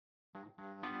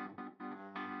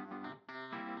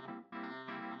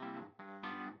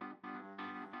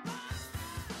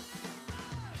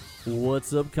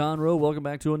What's up, Conroe? Welcome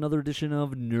back to another edition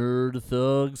of Nerd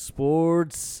Thug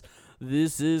Sports.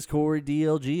 This is Corey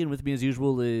DLG, and with me as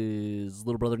usual is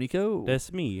little brother Nico.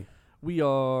 That's me. We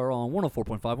are on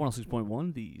 104.5,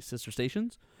 106.1, the sister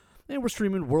stations, and we're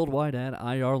streaming worldwide at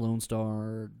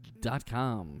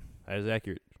irlonestar.com. That is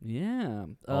accurate. Yeah.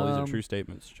 All these are true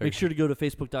statements. Make sure to go to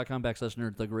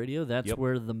facebook.com/Nerd Thug Radio. That's Yep.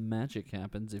 where the magic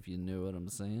happens, if you know what I'm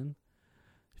saying.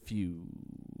 If you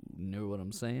know what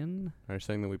I'm saying. Are you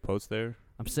saying that we post there?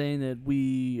 I'm saying that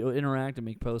we interact and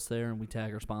make posts there, and we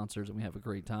tag our sponsors, and we have a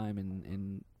great time,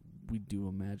 and we do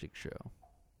a magic show.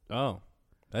 Oh,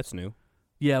 that's new.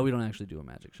 Yeah, we don't actually do a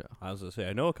magic show. I was gonna say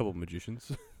I know a couple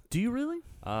magicians. Do you really?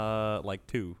 Like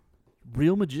two,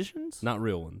 Real magicians? not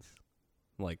real ones.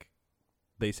 Like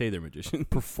they say they're magicians.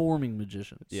 Performing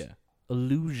magicians. Yeah.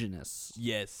 Illusionists.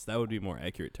 Yes, that would be a more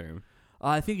accurate term.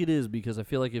 I think it is, because I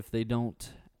feel like if they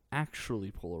don't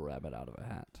actually pull a rabbit out of a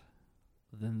hat,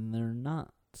 then they're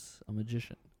not a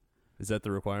magician. Is that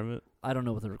the requirement? I don't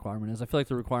know what the requirement is. I feel like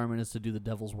the requirement is to do the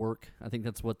devil's work. I think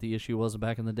that's what the issue was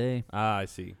back in the day. Ah, I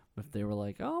see. If they were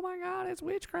like, "Oh my God, it's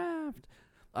witchcraft."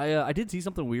 I did see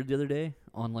something weird the other day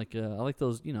on I like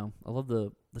those, I love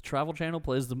the Travel Channel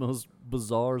plays the most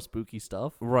bizarre, spooky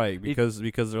stuff. Right, because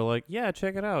they're like, yeah,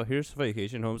 check it out. Here's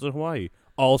vacation homes in Hawaii.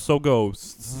 Also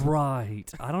ghosts.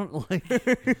 Right. I don't like.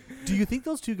 Do you think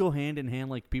those two go hand in hand?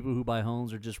 Like people who buy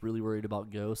homes are just really worried about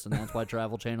ghosts, and that's why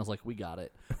Travel Channel's like, we got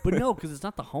it. But no, because it's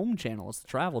not the home channel; it's the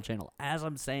Travel Channel. As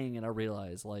I'm saying it, I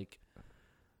realize what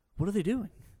are they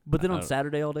doing? But then on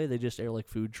Saturday all day, they just air like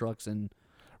food trucks and.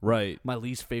 Right. My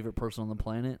least favorite person on the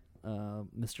planet,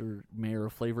 Mr. Mayor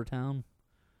of Flavortown,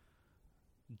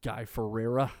 Guy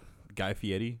Ferreira. Guy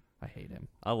Fieri. I hate him.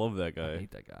 I love that guy. I hate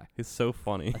that guy. He's so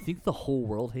funny. I think the whole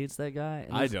world hates that guy.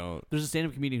 And I don't. There's a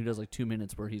stand-up comedian who does like 2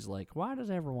 minutes where he's like, "Why does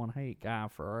everyone hate Guy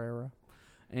Ferreira?"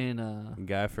 And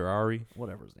Guy Ferrari.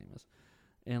 whatever his name is.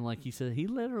 And like he said, he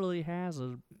literally has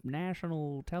a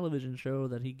national television show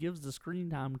that he gives the screen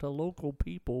time to local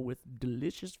people with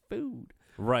delicious food.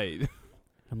 Right.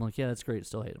 I'm like, yeah, that's great.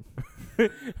 Still hate him.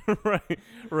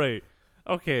 Right.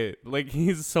 Okay, like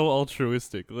he's so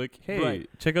altruistic. Like, hey, Right.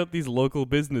 check out these local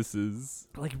businesses.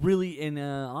 Like really, and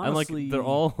honestly, And like they're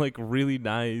all like really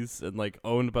nice and like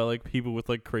owned by like people with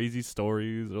like crazy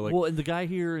stories or like. well, and the guy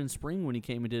here in Spring when he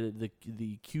came and did it,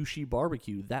 the Kyushi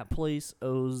barbecue, that place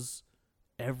owes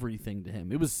everything to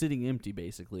him. It was sitting empty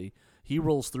basically. He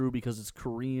rolls through because it's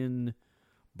Korean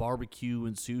barbecue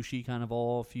and sushi kind of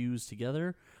all fused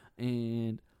together.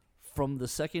 And from the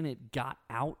second it got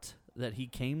out that he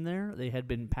came there, they had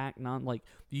been packed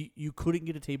you couldn't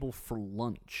get a table for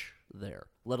lunch there,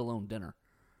 let alone dinner.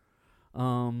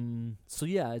 So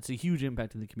yeah, it's a huge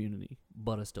impact in the community,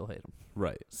 but I still hate him.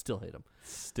 Right. Still hate him.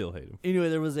 Still hate him. Anyway,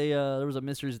 there was a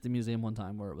Mysteries at the Museum one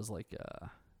time where it was like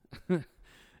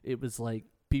it was like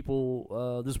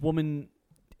people this woman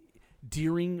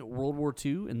during World War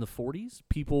II in the 40s,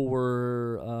 people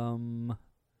were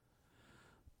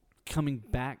coming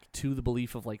back to the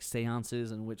belief of like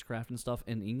seances and witchcraft and stuff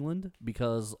in England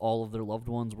because all of their loved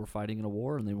ones were fighting in a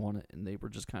war, and they were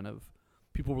just kind of,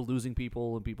 people were losing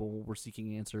people and people were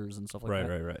seeking answers and stuff like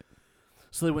that. Right.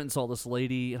 So they went and saw this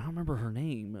lady, and I don't remember her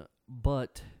name,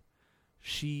 but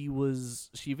she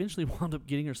eventually wound up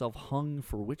getting herself hung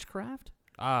for witchcraft.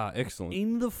 Ah, excellent.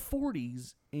 In the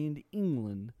 40s in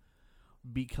England,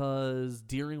 because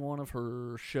during one of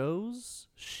her shows,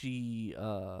 she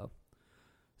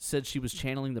said she was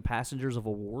channeling the passengers of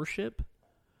a warship,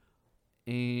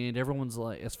 and everyone's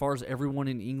like, as far as everyone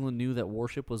in England knew, that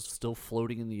warship was still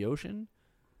floating in the ocean,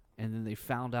 and then they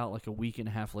found out like a week and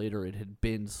a half later it had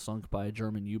been sunk by a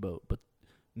German U-boat, but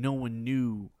no one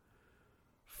knew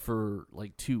for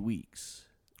like 2 weeks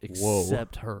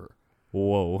except her.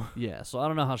 Whoa. Yeah, so I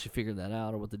don't know how she figured that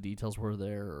out or what the details were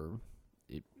there, or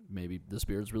maybe the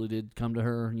spirits really did come to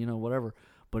her, whatever.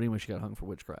 But anyway, she got hung for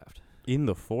witchcraft. In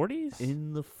the 40s?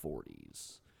 In the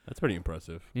 40s. That's pretty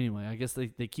impressive. Anyway, I guess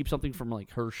they keep something from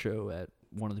like her show at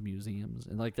one of the museums,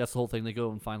 and like that's the whole thing. They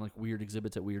go and find like weird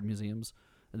exhibits at weird museums,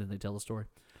 and then they tell the story.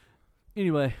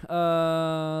 Anyway,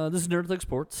 this is Nerd Thug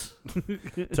Sports.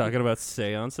 Talking about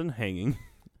seance and hanging.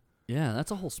 Yeah,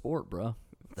 that's a whole sport, bro.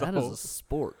 That is a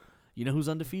sport. You know who's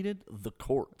undefeated? The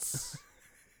courts.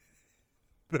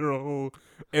 They're all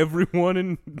everyone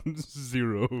in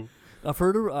zero. I've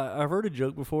heard a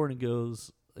joke before, and it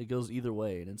goes either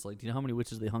way, and it's like, do you know how many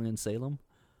witches they hung in Salem?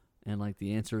 And like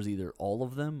the answer is either all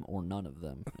of them or none of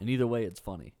them, and either way, it's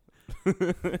funny.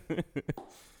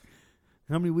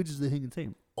 How many witches they hang in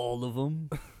Salem? all of them.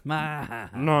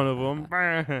 None of them.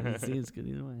 See, it's good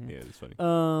either way. Yeah, it's funny.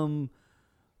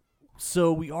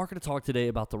 So we are going to talk today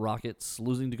about the Rockets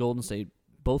losing to Golden State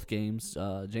both games.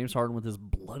 James Harden with his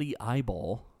bloody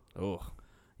eyeball. Oh,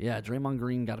 Yeah, Draymond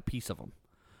Green got a piece of him.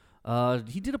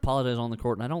 He did apologize on the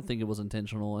court, and I don't think it was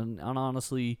intentional. And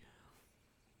honestly,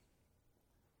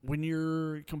 when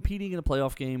you're competing in a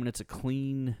playoff game and it's a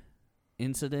clean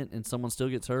incident and someone still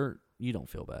gets hurt, you don't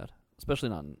feel bad, especially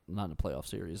not in a playoff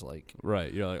series. Like,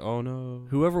 right. You're like, oh no.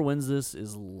 whoever wins this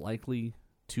is likely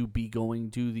to be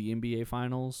going to the NBA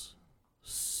Finals.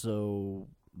 So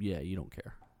yeah, you don't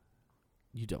care.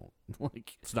 You don't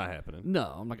like. It's not happening.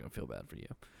 No, I'm not gonna feel bad for you.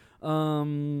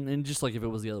 And just like if it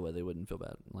was the other way, they wouldn't feel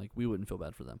bad. Like, we wouldn't feel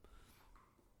bad for them.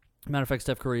 Matter of fact,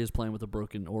 Steph Curry is playing with a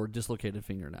broken or dislocated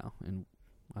finger now, and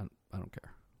I don't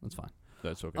care. That's fine.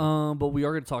 That's okay. But we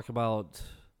are going to talk about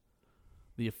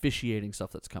the officiating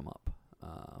stuff that's come up.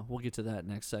 We'll get to that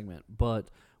next segment. But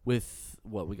with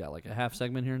what we got, like a half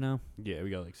segment here now. Yeah, we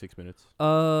got like 6 minutes. I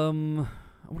want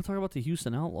to talk about the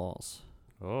Houston Outlaws,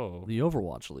 Oh. the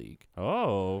Overwatch League.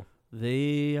 Oh.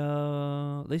 They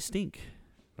stink.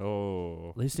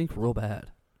 Oh. They stink real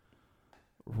bad.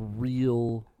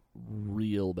 Real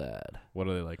bad. What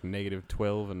are they, like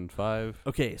 -12 and 5?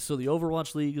 Okay, so the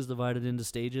Overwatch League is divided into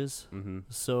stages. Mm-hmm.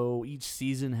 So each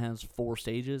season has 4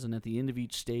 stages, and at the end of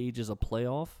each stage is a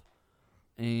playoff.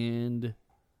 And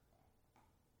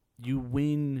you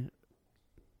win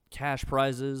cash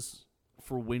prizes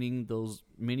for winning those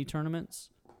mini tournaments.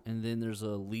 And then there's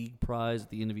a league prize at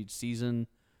the end of each season,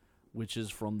 which is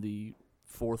from the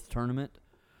 4th tournament.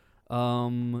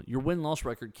 Your win-loss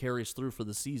record carries through for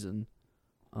the season.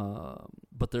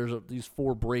 But these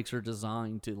 4 breaks are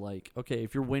designed to, like, okay,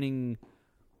 if you're winning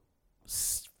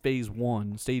stage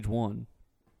 1,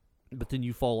 but then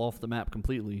you fall off the map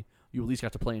completely, you at least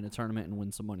got to play in a tournament and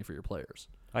win some money for your players.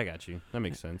 I got you. That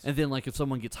makes sense. And then, like, if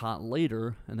someone gets hot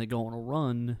later and they go on a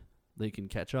run, they can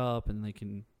catch up and they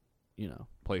can,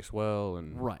 Place well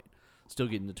and right, still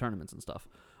get into tournaments and stuff.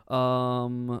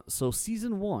 So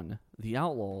season 1, the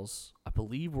Outlaws, I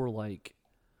believe, were like,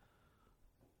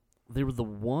 they were the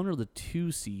 1 or the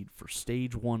 2 seed for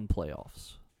stage 1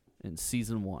 playoffs in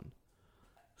season 1.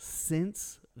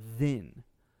 Since then,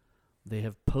 they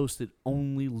have posted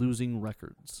only losing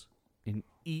records in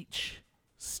each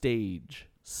stage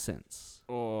since.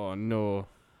 Oh no.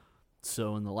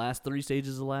 So in the last 3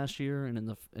 stages of last year, and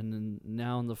then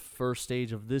now in the first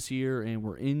stage of this year, and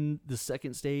we're in the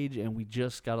second stage, and we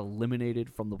just got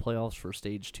eliminated from the playoffs for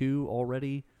stage 2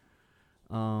 already.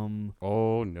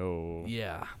 Oh no.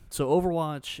 Yeah. So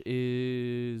Overwatch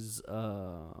is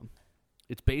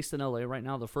it's based in LA right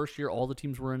now. The first year, all the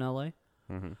teams were in LA.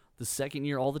 Mm-hmm. The second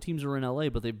year, all the teams are in LA,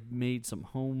 but they've made some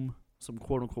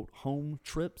quote unquote home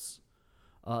trips.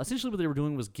 Essentially, what they were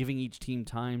doing was giving each team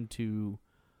time to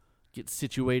get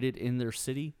situated in their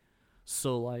city.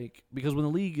 So, like, because when the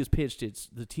league is pitched, it's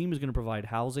the team is going to provide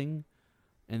housing,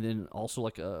 and then also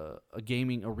like a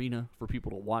gaming arena for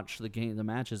people to watch the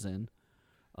matches in.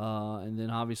 And then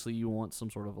obviously you want some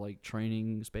sort of like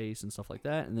training space and stuff like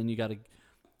that. And then you got to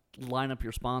line up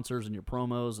your sponsors and your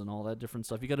promos and all that different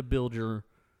stuff. You got to build your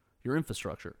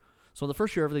infrastructure. So the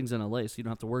first year everything's in LA, so you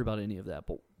don't have to worry about any of that.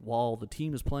 But while the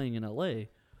team is playing in LA,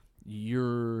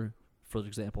 for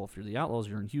example, if you're the Outlaws,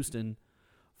 you're in Houston,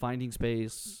 finding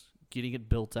space, getting it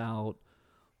built out,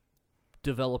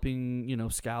 developing,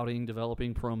 scouting,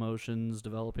 developing promotions,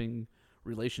 developing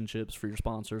relationships for your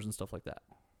sponsors and stuff like that.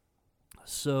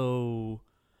 So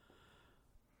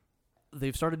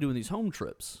they've started doing these home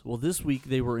trips. Well, this week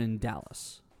they were in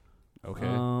Dallas. Okay.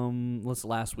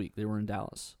 Last week they were in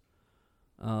Dallas.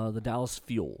 The Dallas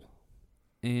Fuel.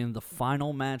 And the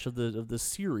final match of the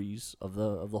series of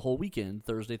the whole weekend,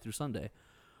 Thursday through Sunday,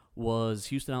 was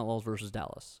Houston Outlaws versus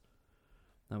Dallas.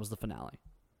 That was the finale.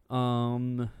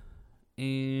 And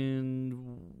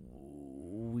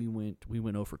we went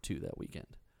 0-2 that weekend.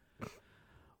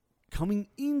 Coming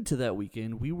into that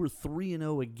weekend, we were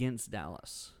 3-0 against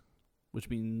Dallas, which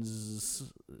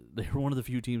means they were one of the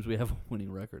few teams we have a winning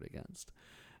record against.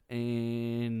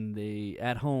 And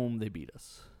at home they beat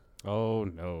us. Oh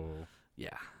no.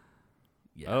 Yeah.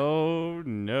 Oh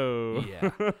no.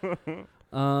 Yeah.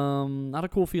 Not a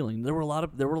cool feeling. There were a lot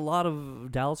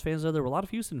of Dallas fans there. There were a lot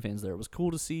of Houston fans there. It was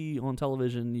cool to see on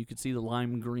television. You could see the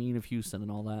lime green of Houston and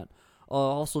all that.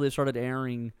 Also, they started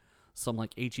airing some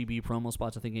like HEB promo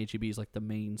spots. I think HEB is like the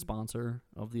main sponsor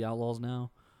of the Outlaws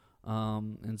now.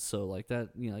 And so like that,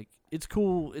 like it's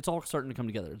cool. It's all starting to come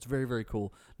together. It's very, very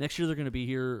cool. Next year they're going to be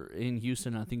here in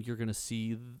Houston. I think you're going to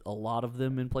see a lot of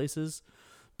them in places.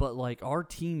 But like our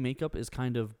team makeup is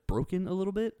kind of broken a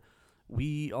little bit.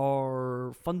 we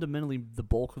are fundamentally the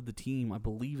bulk of the team, I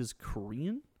believe, is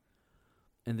Korean.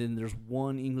 And then there's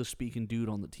one English-speaking dude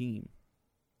on the team.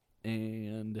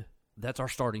 And that's our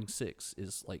starting 6.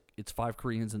 Is like it's 5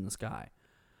 Koreans in the sky.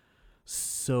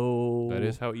 So That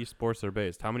is how esports are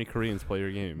based. How many Koreans play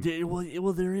your game?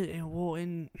 There is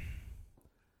and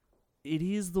it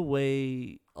is the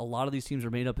way a lot of these teams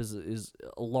are made up. Is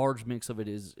a large mix of it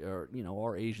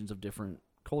are Asians of different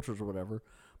cultures or whatever,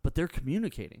 but they're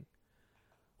communicating.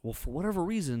 Well, for whatever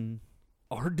reason,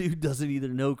 our dude doesn't either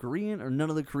know Korean or none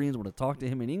of the Koreans want to talk to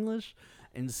him in English,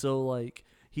 and so like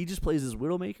he just plays his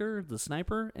Widowmaker, the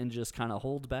sniper, and just kind of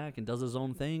holds back and does his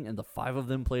own thing, and the 5 of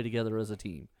them play together as a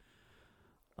team.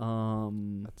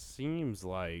 That seems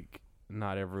like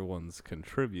not everyone's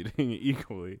contributing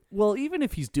equally. Well, even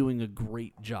if he's doing a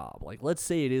great job, like let's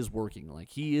say it is working, like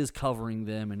he is covering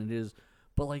them and it is,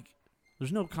 but like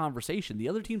there's no conversation. The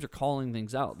other teams are calling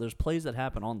things out. There's plays that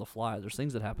happen on the fly. There's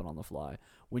things that happen on the fly.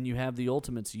 When you have the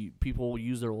ultimates, people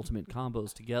use their ultimate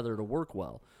combos together to work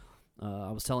well.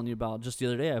 I was telling you about just the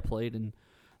other day I played and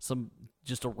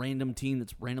just a random team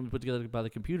that's randomly put together by the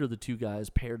computer, the 2 guys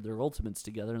paired their ultimates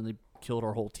together and they killed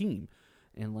our whole team.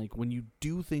 And like when you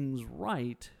do things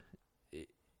right,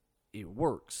 it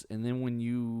works. And then when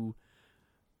you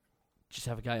just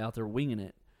have a guy out there winging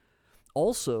it.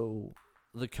 Also,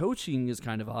 the coaching is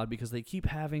kind of odd because they keep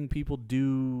having people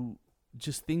do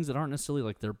just things that aren't necessarily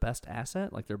like their best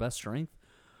asset, like their best strength.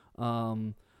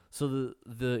 So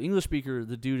the English speaker,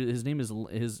 the dude, his name is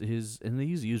his and they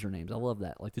use usernames. I love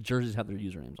that. Like the jerseys have their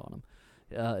usernames on them.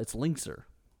 It's Linkzer,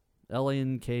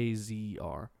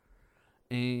 Lankzr,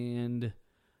 and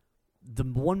the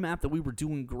one map that we were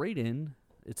doing great in,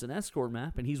 it's an escort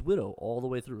map, and he's Widow all the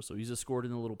way through. So he's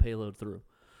escorting the little payload through.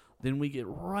 Then we get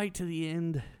right to the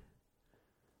end,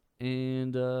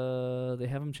 and they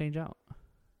have him change out.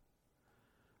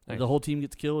 Nice. The whole team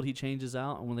gets killed. He changes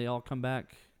out, and when they all come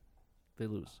back, they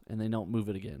lose, and they don't move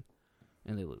it again,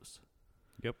 and they lose.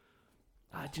 Yep.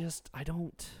 I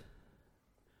don't.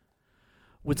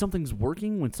 When something's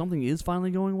working, when something is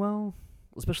finally going well,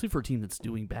 especially for a team that's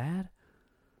doing bad,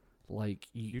 like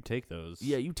you take those.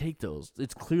 Yeah, you take those.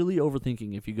 It's clearly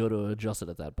overthinking if you go to adjust it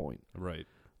at that point. Right.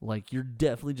 Like you're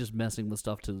definitely just messing with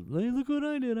stuff to, hey, look what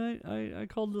I did. I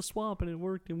called the swap and it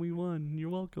worked and we won. You're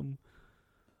welcome.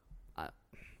 I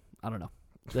don't know.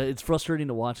 It's frustrating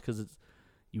to watch because it's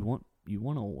you want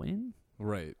to win.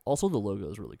 Right. Also, the logo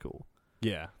is really cool.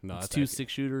 Yeah. No, it's 2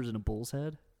 6-shooters and a bull's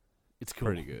head. It's cool.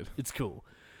 Pretty good. It's cool.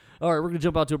 All right, we're going to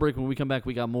jump out to a break. When we come back,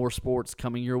 we got more sports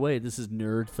coming your way. This is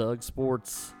Nerd Thug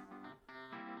Sports.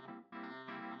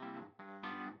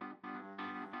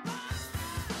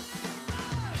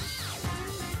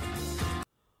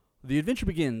 The Adventure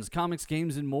Begins, Comics,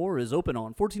 Games, and More is open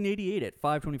on 1488 at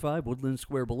 525 Woodland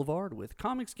Square Boulevard. With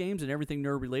comics, games, and everything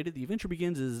nerd-related, The Adventure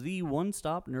Begins is the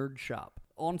one-stop nerd shop.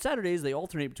 On Saturdays, they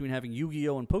alternate between having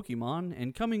Yu-Gi-Oh! And Pokemon,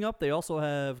 and coming up, they also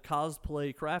have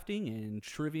cosplay crafting and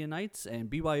trivia nights and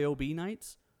BYOB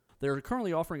nights. They're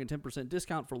currently offering a 10%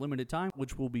 discount for limited time,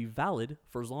 which will be valid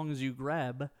for as long as you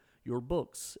grab your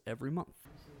books every month.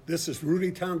 This is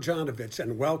Rudy Tomjanovich,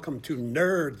 and welcome to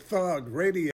Nerd Thug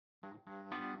Radio.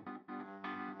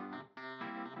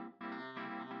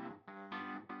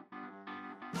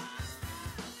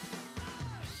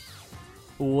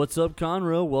 What's up,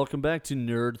 Conroe? Welcome back to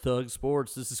Nerd Thug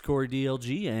Sports. This is Corey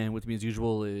DLG, and with me as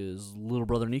usual is little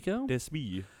brother Nico. That's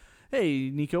me.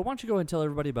 Hey, Nico, why don't you go ahead and tell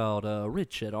everybody about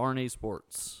Rich at RNA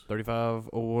Sports?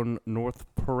 3501 North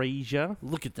Prasia.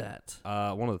 Look at that.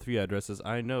 One of the 3 addresses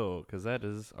I know because that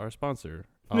is our sponsor,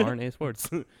 RNA Sports.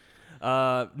 No,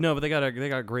 but they got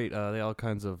great. They got all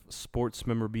kinds of sports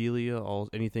memorabilia,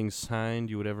 anything signed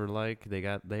you would ever like. They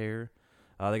got there.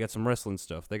 They got some wrestling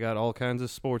stuff. They got all kinds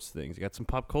of sports things. They got some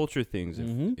pop culture things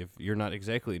if you're not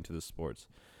exactly into the sports.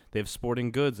 They have sporting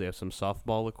goods. They have some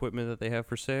softball equipment that they have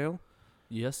for sale.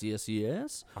 Yes.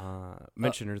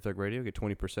 Mention Nerd Thug Radio. Get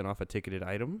 20% off a ticketed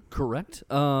item. Correct.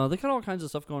 They got all kinds of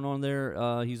stuff going on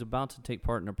there. He's about to take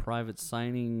part in a private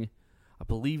signing. I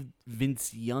believe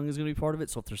Vince Young is going to be part of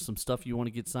it. So if there's some stuff you want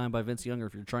to get signed by Vince Young, or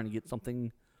if you're trying to get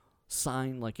something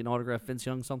signed, like an autograph Vince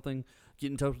Young something,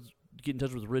 get in touch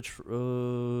with Rich.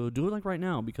 Do it like right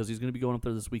now because he's going to be going up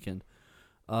there this weekend.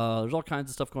 There's all kinds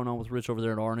of stuff going on with Rich over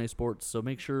there at RNA Sports, so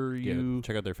make sure you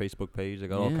check out their Facebook page. They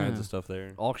got all kinds of stuff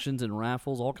there. Auctions and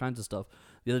raffles, all kinds of stuff.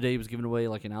 The other day he was giving away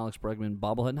like an Alex Bregman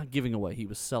bobblehead. Not giving away, he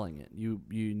was selling it.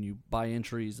 You buy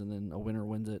entries and then a winner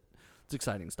wins it. It's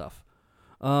exciting stuff.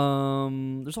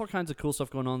 There's all kinds of cool stuff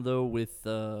going on though with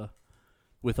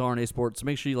RNA Sports. So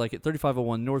make sure you like it.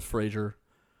 3501 North Fraser.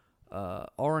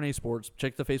 RNA Sports.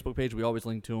 Check the Facebook page. We always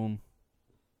link to them.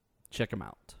 Check them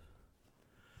out.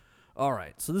 All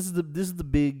right. So this is the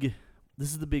big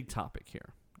topic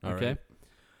here. All Okay.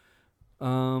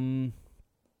 right.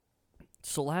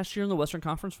 So last year in the Western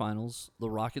Conference Finals, the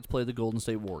Rockets played the Golden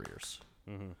State Warriors.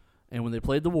 Mm-hmm. And when they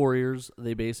played the Warriors,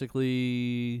 they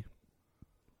basically,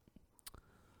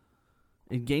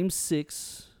 in Game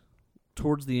 6,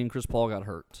 towards the end, Chris Paul got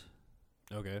hurt.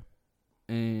 Okay.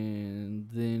 And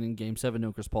then in Game 7,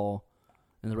 no Chris Paul.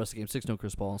 And the rest of Game 6, no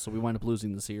Chris Paul. So we wind up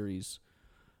losing the series.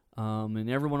 And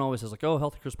everyone always says, like, oh,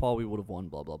 healthy Chris Paul, we would have won,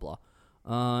 blah, blah, blah.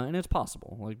 And it's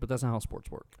possible, like, but that's not how sports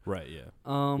work. Right. Yeah.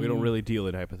 We don't really deal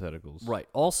in hypotheticals. Right.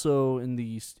 Also, in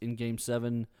Game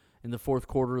 7, in the fourth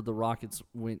quarter, the Rockets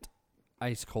went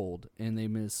ice cold, and they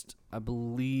missed, I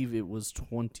believe it was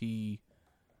 20.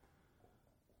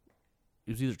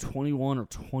 It was either 21 or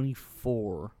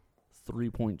 24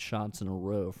 3-point shots in a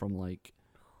row from, like,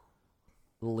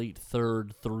 the late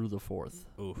third through the fourth.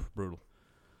 Oof, brutal.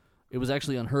 It was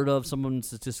actually unheard of. Someone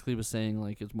statistically was saying,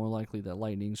 like, it's more likely that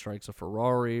lightning strikes a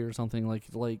Ferrari or something. Like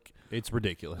it's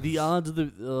ridiculous. the odds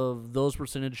of those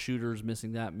percentage shooters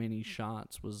missing that many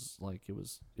shots was like it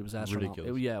was astronomical.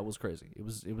 Ridiculous. Yeah, it was crazy. It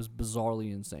was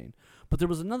bizarrely insane. But there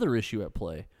was another issue at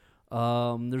play.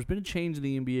 There's been a change in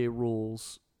the NBA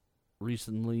rules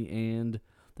recently, and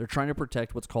they're trying to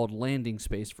protect what's called landing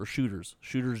space for shooters.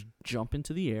 Shooters jump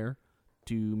into the air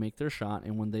to make their shot,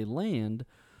 and when they land,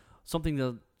 something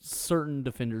that certain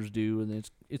defenders do, and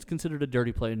it's considered a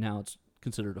dirty play, and now it's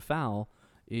considered a foul,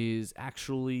 is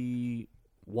actually,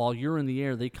 while you're in the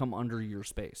air, they come under your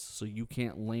space, so you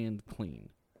can't land clean.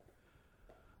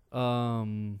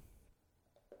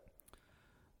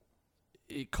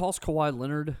 It cost Kawhi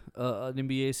Leonard an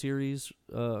NBA series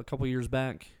a couple years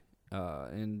back,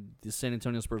 and the San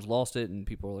Antonio Spurs lost it, and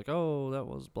people were like, oh, that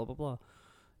was blah, blah, blah.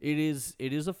 It is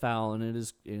a foul, and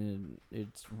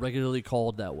it's regularly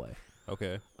called that way.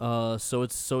 Okay. So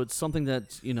it's something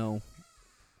that, you know,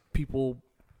 people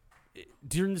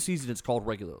during the season it's called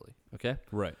regularly. Okay.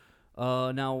 Right.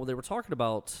 Now they were talking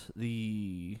about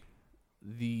the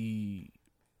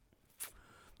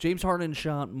James Harden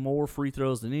shot more free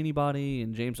throws than anybody,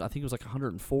 and James, I think it was like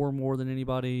 104 more than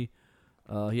anybody.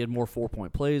 He had more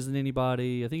 4-point plays than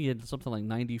anybody. I think he had something like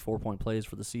 90 4-point plays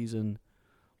for the season,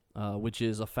 which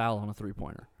is a foul on a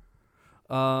 3-pointer.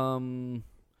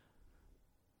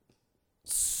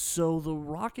 So the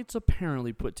Rockets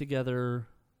apparently put together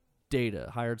data,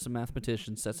 hired some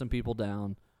mathematicians, set some people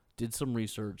down, did some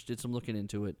research, did some looking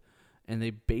into it, and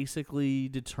they basically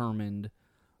determined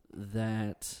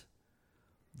that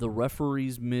the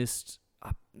referees missed,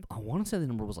 I want to say the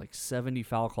number was like 70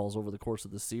 foul calls over the course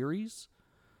of the series.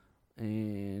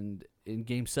 And in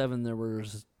Game 7, there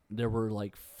were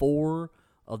like 4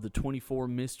 of the 24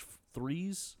 missed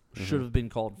threes should have been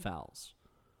called fouls.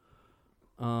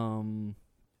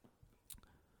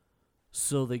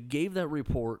 So they gave that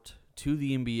report to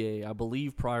the NBA, I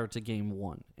believe, prior to Game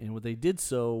 1. And they did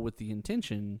so with the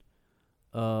intention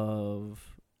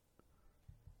of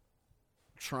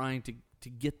trying to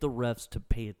get the refs to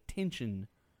pay attention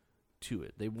to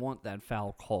it. They want that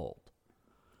foul called.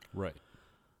 Right.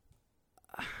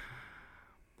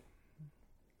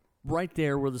 Right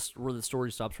there where the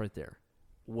story stops right there.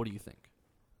 What do you think?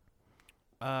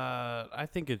 I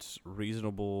think it's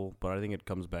reasonable, but I think it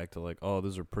comes back to like, oh,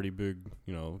 those are pretty big,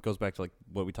 you know, it goes back to like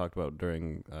what we talked about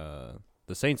during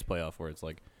the Saints playoff, where it's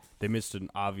like they missed an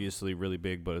obviously really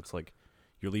big, but it's like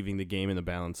you're leaving the game in the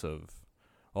balance of,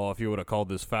 oh, if you would have called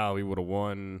this foul, we would have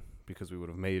won because we would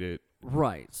have made it.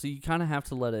 Right. So you kind of have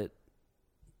to let it,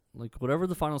 like, whatever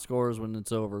the final score is when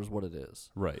it's over is what it is.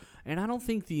 Right. And I don't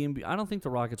think the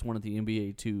Rockets wanted the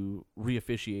NBA to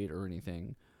re-officiate or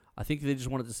anything. I think they just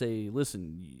wanted to say,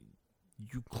 listen,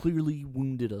 you clearly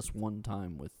wounded us one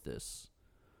time with this.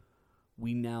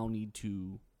 We now need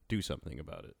to do something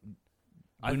about it.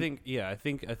 I think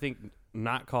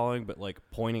not calling, but like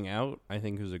pointing out, I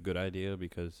think is a good idea,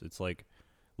 because it's like,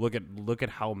 look at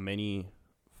how many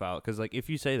fouls. Because like if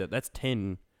you say that's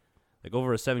 10, like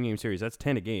over a 7-game series, that's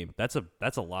 10 a game. That's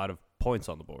a lot of points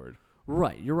on the board.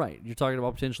 Right. You're right. You're talking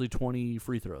about potentially 20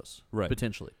 free throws. Right.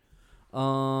 Potentially.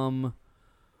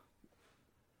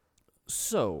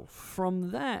 So,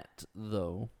 from that,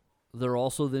 though, there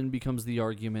also then becomes the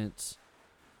argument,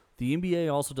 the NBA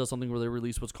also does something where they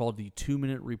release what's called the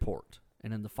 2-minute report.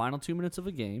 And in the final 2 minutes of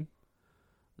a game,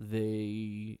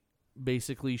 they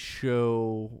basically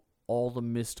show all the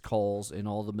missed calls and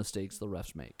all the mistakes the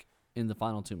refs make in the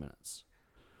final 2 minutes.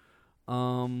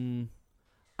 I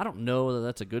don't know that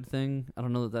that's a good thing. I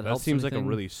don't know that helps seems anything. like a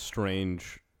really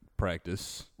strange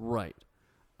practice. Right.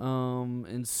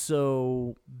 And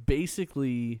so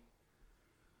basically,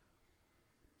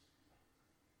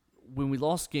 when we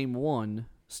lost Game 1,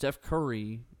 Steph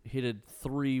Curry hit a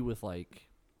 3 with like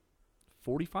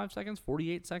 45 seconds,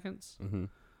 48 seconds. Mm-hmm.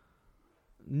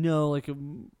 No, like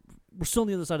we're still on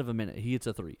the other side of a minute. He hits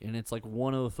a 3, and it's like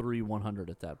 103-100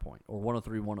 at that point, or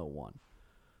 103-101,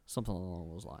 something along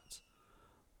those lines.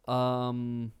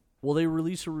 Well, they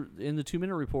released in the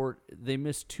 2-minute report, they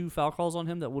missed 2 foul calls on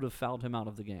him that would have fouled him out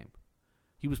of the game.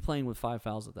 He was playing with 5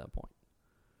 fouls at that point.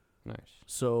 Nice.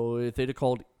 So if they'd have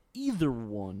called either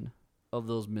one of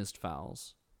those missed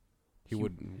fouls, he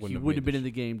wouldn't have been in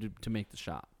the game to make the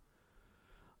shot.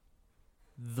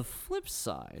 The flip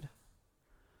side,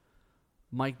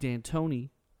 Mike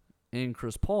D'Antoni and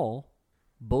Chris Paul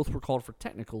both were called for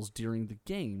technicals during the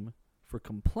game for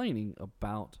complaining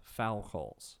about foul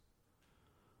calls.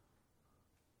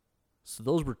 So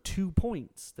those were 2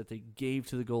 points that they gave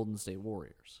to the Golden State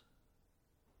Warriors.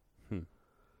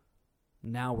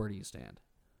 Now where do you stand?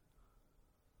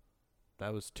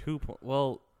 That was 2 points.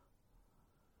 Well,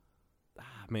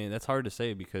 man, that's hard to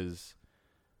say because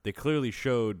they clearly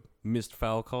showed missed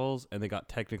foul calls and they got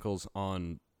technicals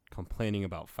on complaining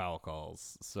about foul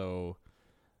calls. So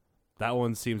that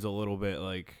one seems a little bit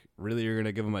like, really, you're going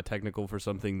to give them a technical for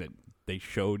something that they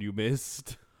showed you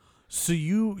missed? So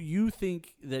you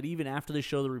think that even after they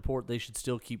show the report, they should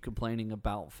still keep complaining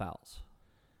about fouls?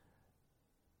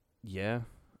 Yeah,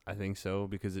 I think so,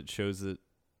 because it shows that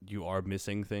you are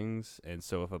missing things. And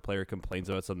so if a player complains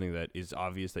about something that is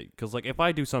obvious, that because like if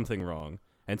I do something wrong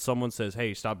and someone says,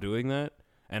 "Hey, stop doing that,"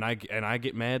 and I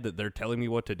get mad that they're telling me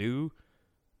what to do,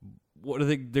 what are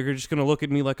they? They're just gonna look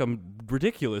at me like I'm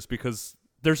ridiculous because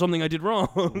there's something I did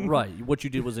wrong. Right, what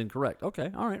you did was incorrect.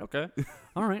 Okay, all right,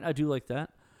 all right. I do like that.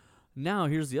 Now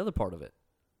here's the other part of it.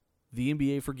 The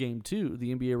NBA for Game 2,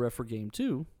 the NBA ref for Game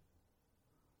 2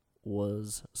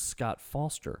 was Scott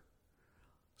Foster.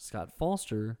 Scott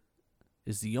Foster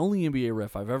is the only NBA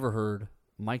ref I've ever heard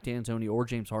Mike D'Antoni or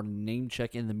James Harden name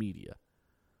check in the media.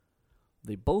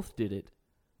 They both did it,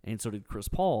 and so did Chris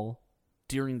Paul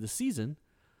during the season.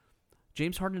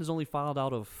 James Harden has only fouled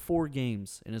out of 4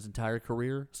 games in his entire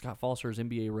career. Scott Foster has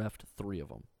NBA refed 3 of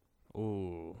them.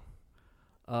 Ooh.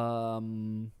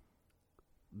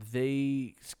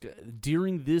 They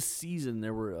during this season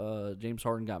there were James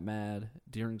Harden got mad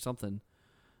during something,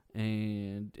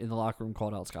 and in the locker room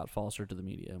called out Scott Foster to the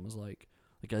media and was like,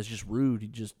 "The guy's just rude. He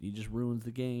just ruins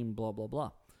the game. Blah blah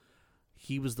blah."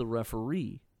 He was the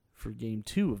referee for Game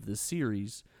 2 of this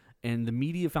series, and the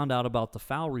media found out about the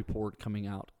foul report coming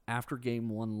out after Game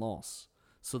 1 loss.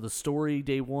 So the story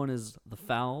day 1 is the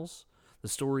fouls. The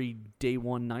story day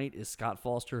 1 night is Scott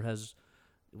Foster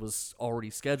was already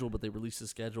scheduled, but they released the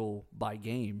schedule by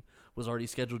game, was already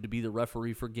scheduled to be the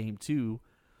referee for Game 2,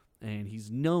 and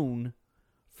he's known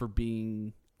for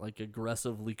being like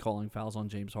aggressively calling fouls on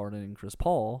James Harden and Chris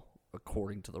Paul,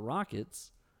 according to the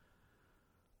Rockets.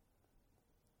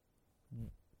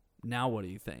 Now what do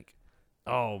you think?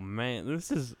 Oh man,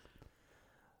 this is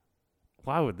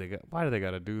why do they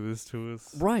got to do this to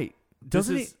us? Right.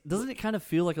 Doesn't it kind of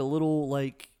feel like a little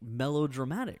like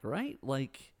melodramatic, right?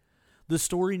 Like the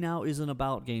story now isn't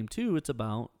about Game 2. It's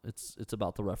about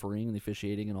the refereeing and the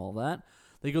officiating and all that.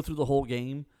 They go through the whole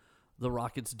game. The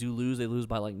Rockets do lose. They lose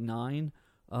by like 9.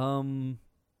 But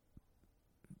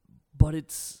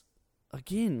it's,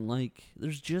 again, like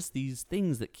there's just these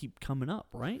things that keep coming up,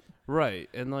 right? Right.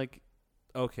 And like,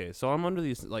 okay, so I'm under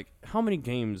these, like, how many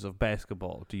games of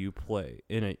basketball do you play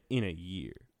in a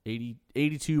year?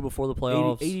 82 before the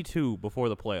playoffs. 82 before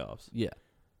the playoffs. Yeah.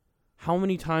 How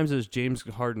many times has James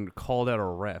Harden called out a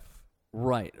ref?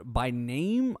 Right. By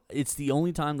name, it's the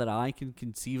only time that I can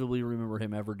conceivably remember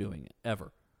him ever doing it,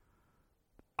 ever.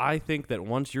 I think that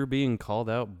once you're being called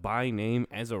out by name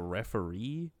as a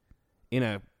referee in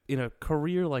a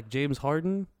career like James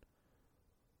Harden,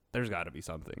 there's got to be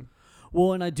something.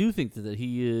 Well, and I do think that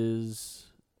he is.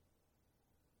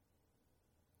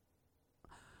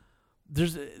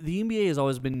 The NBA has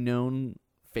always been known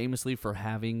famously for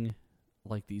having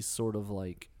like these sort of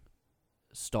like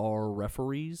star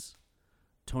referees.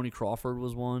 Tony Crawford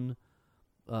was one.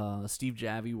 Steve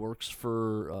Javie works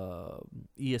for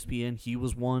ESPN. He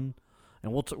was one.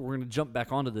 And we're going to jump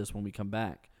back onto this when we come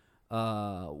back.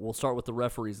 We'll start with the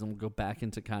referees and we'll go back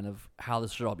into kind of how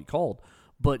this should all be called.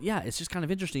 But yeah, it's just kind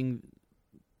of interesting.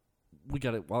 We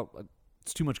got it. Well,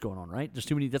 it's too much going on, right? There's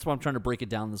too many. That's why I'm trying to break it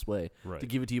down this way, right, to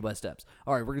give it to you by steps.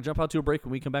 All right, we're going to jump out to a break.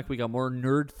 When we come back, we got more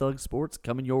Nerd Thug Sports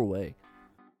coming your way.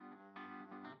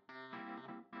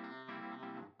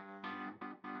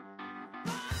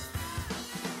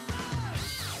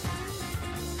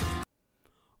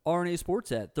 RNA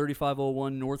Sports at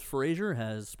 3501 North Fraser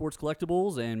has sports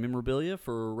collectibles and memorabilia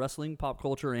for wrestling, pop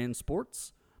culture, and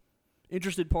sports.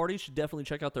 Interested parties should definitely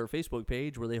check out their Facebook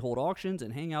page where they hold auctions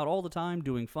and hang out all the time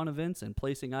doing fun events and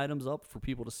placing items up for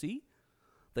people to see.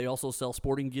 They also sell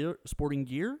sporting gear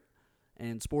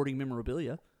and sporting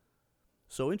memorabilia.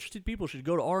 So interested people should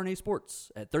go to RNA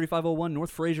Sports at 3501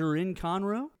 North Fraser in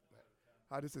Conroe.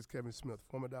 Hi, this is Kevin Smith,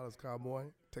 former Dallas Cowboy,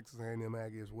 Texas A&M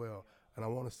Aggie as well. And I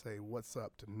want to say what's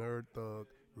up to Nerd Thug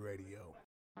Radio.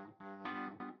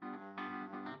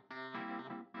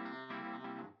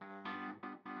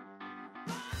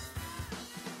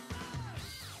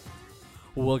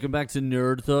 Welcome back to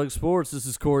Nerd Thug Sports. This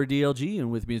is Corey DLG,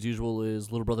 and with me as usual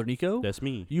is little brother Nico. That's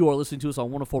me. You are listening to us on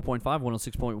 104.5,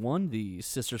 106.1, the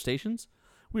sister stations.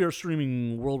 We are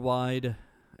streaming worldwide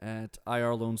at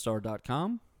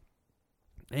irlonestar.com.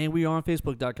 And we are on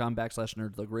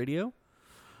facebook.com/NerdThugRadio.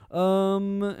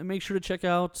 And make sure to check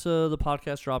out the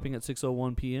podcast dropping at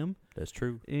 6:01 p.m. That's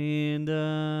true. And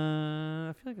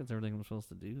I feel like that's everything I'm supposed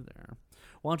to do there.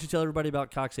 Why don't you tell everybody about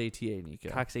Cox ATA, Nico?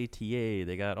 Cox ATA,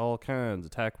 they got all kinds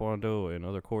of Taekwondo and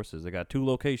other courses. They got 2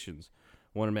 locations,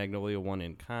 one in Magnolia, one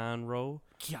in Conroe.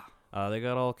 Yeah. They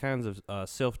got all kinds of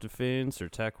self-defense or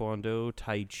Taekwondo,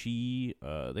 Tai Chi.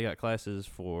 They got classes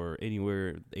for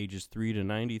anywhere ages 3 to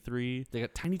 93. They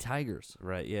got tiny tigers.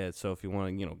 Right, yeah. So if you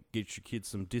want to, get your kids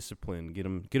some discipline, get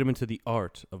them into the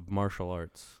art of martial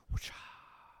arts.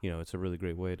 It's a really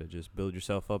great way to just build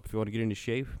yourself up. If you want to get into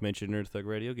shape, mention Nerd Thug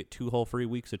Radio. Get 2 whole free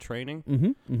weeks of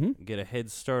training. Get a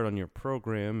head start on your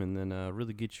program, and then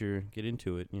really get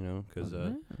into it. Because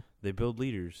they build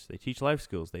leaders. They teach life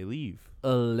skills. They leave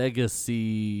a legacy.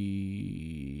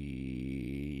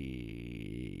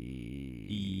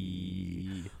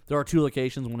 There are 2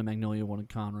 locations, one in Magnolia, one in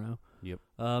Conroe. Yep.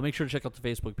 Make sure to check out the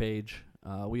Facebook page.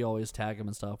 We always tag them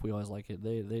and stuff. We always like it.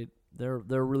 They're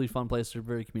a really fun place. They're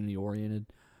very community oriented.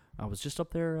 I was just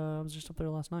up there.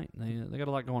 Last night. They got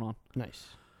a lot going on. Nice.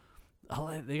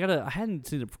 I hadn't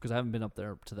seen it because I haven't been up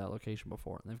there to that location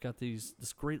before. And they've got this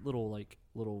great little.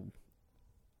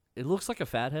 It looks like a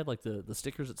fathead, like the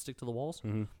stickers that stick to the walls,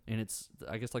 and it's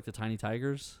I guess like the tiny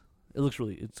tigers.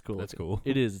 It's cool. That's looking. cool.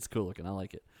 It is. It's cool looking. I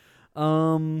like it.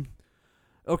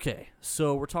 Okay,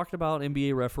 so we're talking about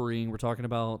NBA refereeing. We're talking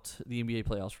about the NBA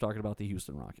playoffs. We're talking about the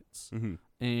Houston Rockets.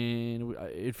 And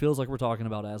it feels like we're talking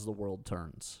about as the world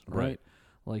turns, right?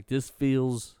 Like, this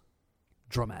feels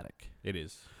dramatic. It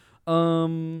is.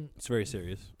 It's very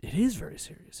serious. It is very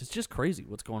serious. It's just crazy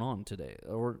what's going on today.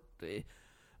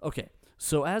 Okay,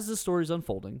 so as this story is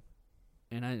unfolding,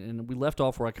 and we left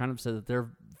off where I kind of said that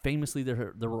there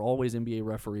were always NBA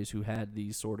referees who had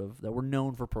these that were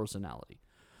known for personality.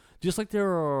 Just like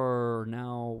there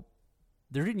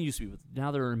didn't used to be, but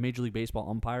now there are Major League Baseball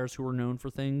umpires who are known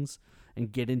for things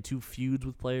and get into feuds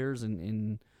with players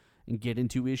and get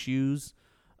into issues.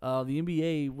 The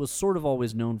NBA was sort of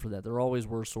always known for that. There always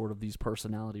were sort of these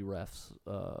personality refs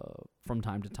from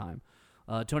time to time.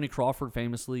 Tony Crawford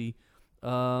famously,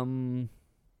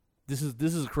 this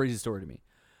is a crazy story to me.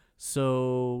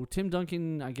 So Tim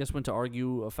Duncan, I guess, went to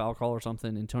argue a foul call or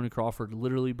something, and Tony Crawford,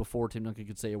 literally before Tim Duncan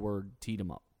could say a word, teed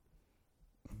him up.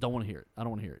 Don't want to hear it. I don't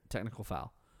want to hear it. Technical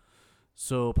foul.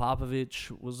 So Popovich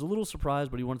was a little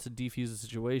surprised, but he wanted to defuse the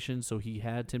situation, so he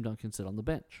had Tim Duncan sit on the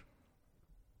bench.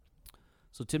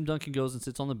 So Tim Duncan goes and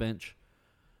sits on the bench,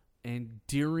 and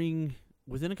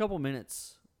within a couple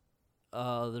minutes,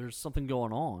 there's something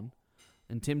going on,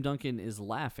 and Tim Duncan is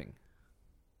laughing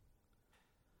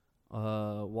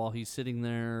while he's sitting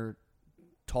there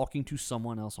talking to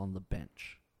someone else on the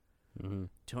bench.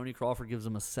 Tony Crawford gives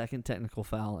him a second technical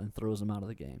foul and throws him out of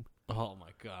the game. Oh, my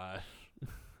God.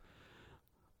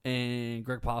 And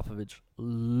Greg Popovich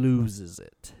loses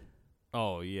it.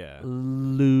 Oh, yeah.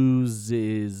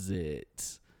 Loses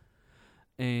it.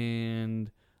 And,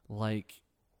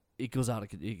 it goes out.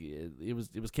 It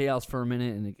was chaos for a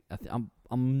minute, and I'm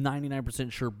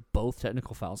 99% sure both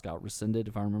technical fouls got rescinded,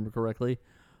 if I remember correctly.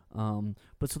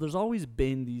 But so there's always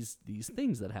been these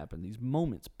things that happen, these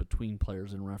moments between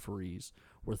players and referees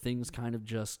where things kind of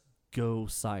just go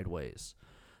sideways.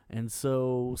 And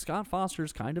so Scott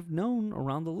Foster's kind of known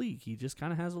around the league. He just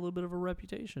kind of has a little bit of a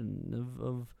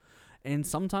reputation and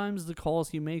sometimes the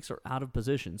calls he makes are out of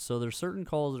position. So there's certain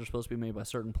calls that are supposed to be made by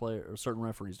certain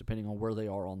referees depending on where they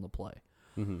are on the play.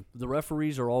 The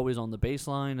referees are always on the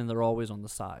baseline and they're always on the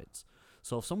sides.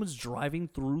 So if someone's driving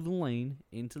through the lane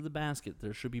into the basket,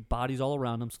 there should be bodies all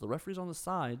around them. So the referees on the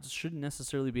sides shouldn't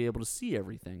necessarily be able to see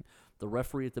everything. The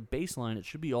referee at the baseline, it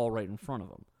should be all right in front of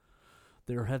him.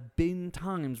 There have been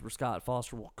times where Scott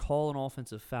Foster will call an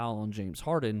offensive foul on James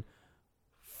Harden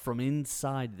from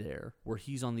inside there, where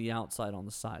he's on the outside on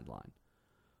the sideline.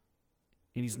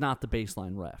 And he's not the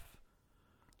baseline ref.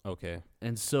 Okay.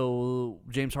 And so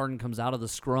James Harden comes out of the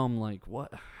scrum like,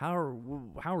 what? How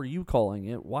are you calling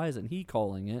it? Why isn't he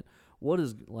calling it? What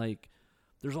is like?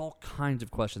 There's all kinds of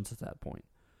questions at that point.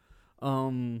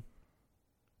 And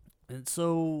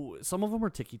so some of them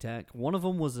are ticky tack. One of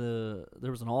them was there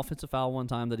was an offensive foul one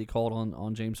time that he called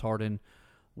on James Harden,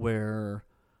 where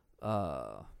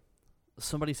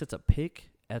somebody sets a pick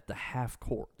at the half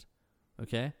court.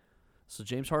 Okay, so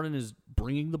James Harden is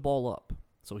bringing the ball up.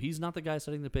 So he's not the guy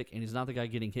setting the pick, and he's not the guy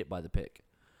getting hit by the pick.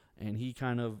 And he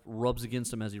kind of rubs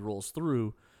against him as he rolls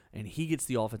through, and he gets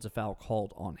the offensive foul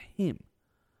called on him.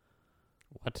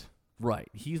 What? Right.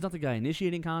 He's not the guy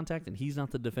initiating contact, and he's not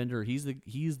the defender. He's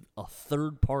a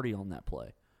third party on that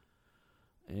play.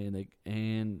 And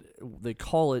they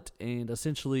call it, and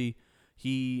essentially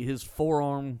his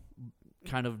forearm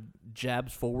kind of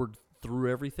jabs forward through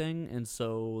everything, and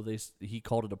so he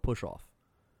called it a push-off.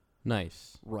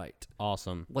 Nice. Right.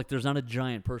 Awesome. Like there's not a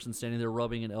giant person standing there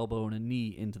rubbing an elbow and a knee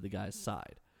into the guy's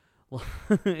side.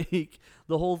 Like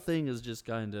the whole thing is just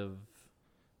kind of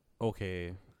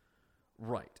Okay.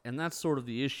 right. And that's sort of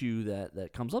the issue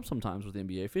that comes up sometimes with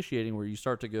NBA officiating, where you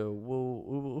start to go,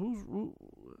 well,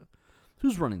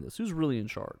 who's running this? Who's really in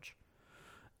charge?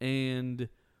 And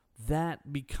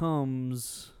that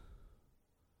becomes...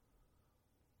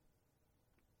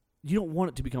 You don't want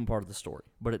it to become part of the story,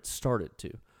 but it started to.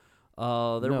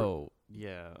 I'm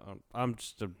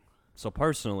just so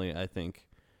personally, I think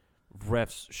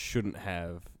refs shouldn't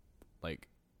have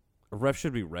a ref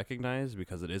should be recognized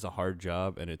because it is a hard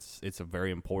job and it's a very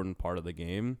important part of the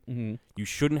game. Mm-hmm. You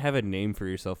shouldn't have a name for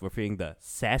yourself for being the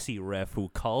sassy ref who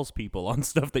calls people on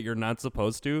stuff that you're not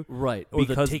supposed to. Right. Or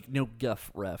because, the take no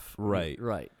guff ref. Right.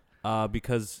 Right.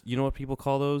 Because you know what people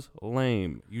call those?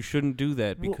 Lame. You shouldn't do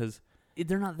that because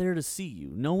they're not there to see you.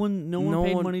 No one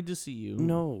paid money to see you.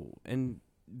 No. And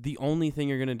the only thing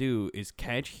you're going to do is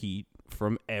catch heat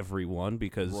from everyone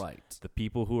because the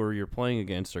people who you're playing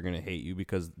against are going to hate you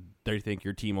because they think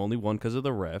your team only won because of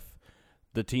the ref.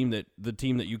 The team that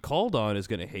you called on is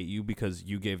going to hate you because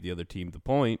you gave the other team the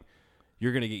point.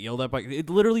 You're going to get yelled at by... It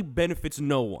literally benefits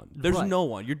no one. There's no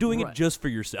one. You're doing it just for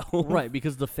yourself. Right,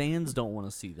 because the fans don't want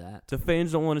to see that. The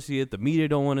fans don't want to see it. The media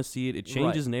don't want to see it. It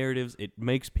changes narratives. It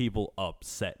makes people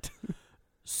upset.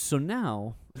 So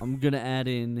now I'm going to add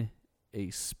in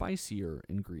a spicier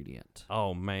ingredient.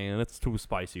 Oh, man. That's too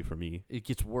spicy for me. It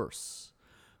gets worse.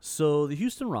 So the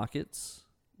Houston Rockets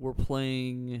were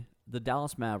playing the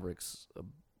Dallas Mavericks.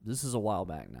 This is a while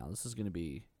back now. This is going to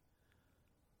be...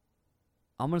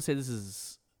 I'm going to say this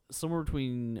is somewhere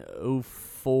between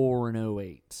 04 and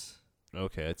 08.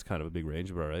 Okay, it's kind of a big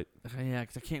range, but all right. Yeah,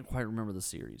 because I can't quite remember the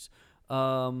series.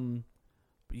 Yao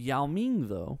Ming,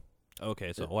 though.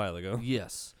 Okay, so a while ago.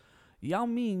 Yes. Yao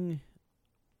Ming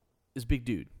is big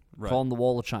dude. Right. Call him the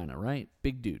Wall of China, right?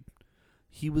 Big dude.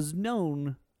 He was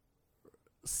known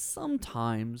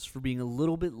sometimes for being a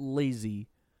little bit lazy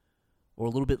or a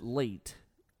little bit late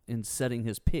in setting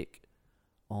his pick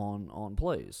on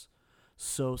plays.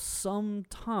 So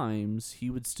sometimes he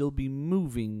would still be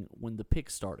moving when the pick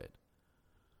started.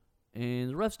 And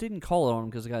the refs didn't call it on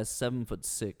him because the guy's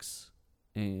 7'6",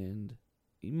 and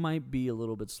he might be a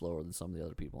little bit slower than some of the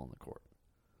other people on the court.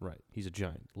 Right. He's a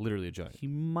giant. Literally a giant. He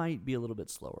might be a little bit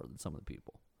slower than some of the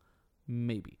people.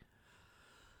 Maybe.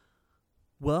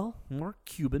 Well, Mark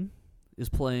Cuban is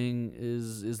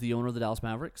the owner of the Dallas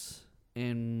Mavericks.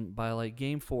 And by like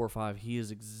game 4 or 5, he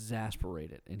is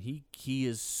exasperated. And he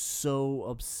is so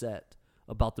upset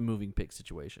about the moving pick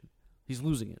situation. He's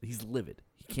losing it. He's livid.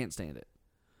 He can't stand it.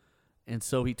 And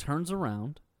so he turns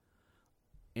around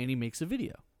and he makes a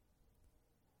video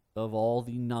of all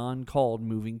the non-called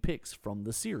moving picks from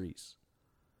the series.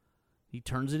 He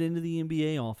turns it into the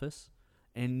NBA office,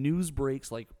 and news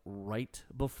breaks like right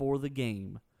before the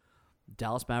game.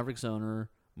 Dallas Mavericks owner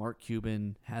Mark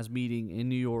Cuban has meeting in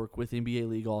New York with NBA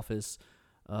League office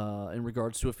in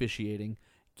regards to officiating.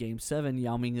 Game 7,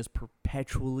 Yao Ming is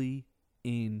perpetually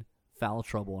in foul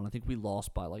trouble, and I think we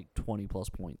lost by like 20-plus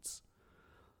points.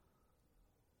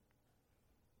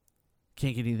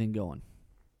 Can't get anything going.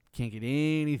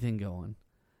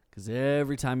 Because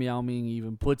every time Yao Ming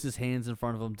even puts his hands in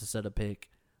front of him to set a pick,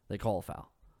 they call a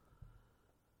foul.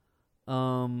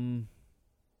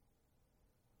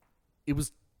 It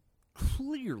was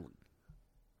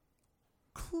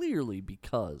clearly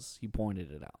because he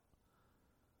pointed it out.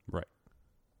 Right.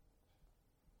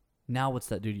 Now what's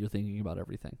that do to your thinking about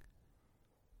everything?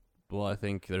 Well, I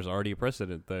think there's already a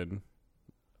precedent then.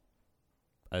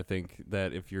 I think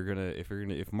that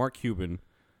if Mark Cuban,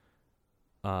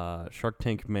 Shark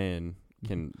Tank man,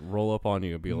 can roll up on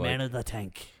you and be like, Man of the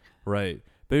Tank. right,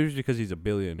 but it's because he's a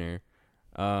billionaire,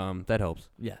 That helps.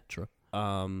 Yeah, true.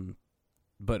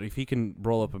 But if he can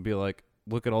roll up and be like,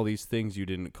 look at all these things you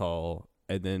didn't call,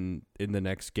 and then in the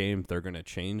next game they're going to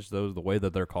change the way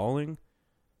that they're calling,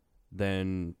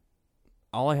 then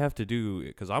all I have to do,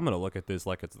 because I'm going to look at this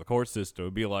like it's the court system,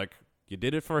 be like, you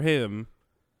did it for him.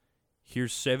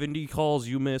 Here's 70 calls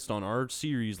you missed on our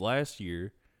series last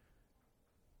year.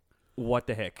 What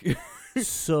the heck?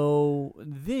 So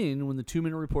then when the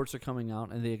 2-minute reports are coming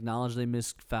out and they acknowledge they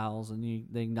missed fouls and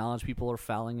they acknowledge people are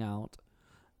fouling out,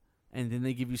 and then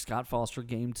they give you Scott Foster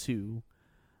game 2,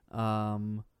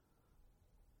 now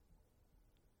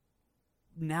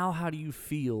how do you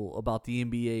feel about the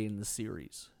NBA in the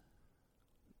series?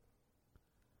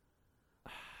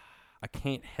 I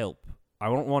can't help. I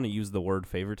don't want to use the word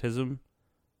favoritism,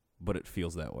 but it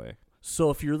feels that way. So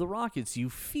if you're the Rockets, you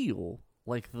feel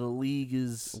like the league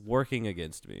is Working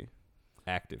against me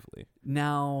actively.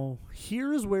 Now,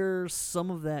 here is where some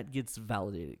of that gets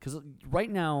validated. Because right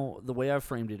now, the way I've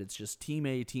framed it, it's just Team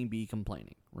A, Team B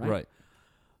complaining, right? Right.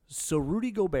 So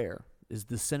Rudy Gobert is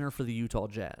the center for the Utah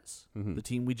Jazz, Mhm. the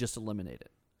team we just eliminated.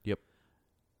 Yep.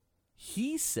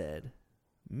 He said,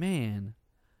 man,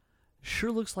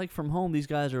 sure looks like from home these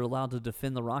guys are allowed to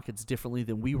defend the Rockets differently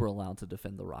than we were allowed to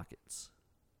defend the Rockets.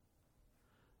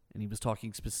 And he was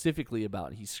talking specifically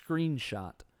about he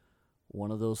screenshot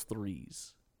one of those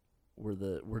threes where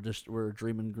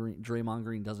Draymond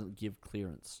Green doesn't give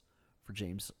clearance for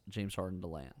James Harden to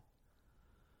land.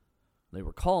 They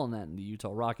were calling that in the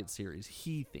Utah Rockets series,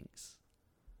 he thinks.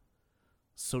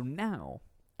 So now,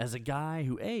 as a guy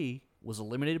who A, was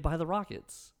eliminated by the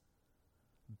Rockets,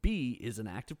 B, is an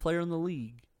active player in the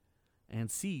league, and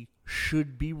C,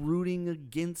 should be rooting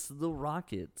against the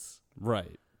Rockets,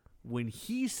 Right. when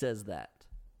he says that,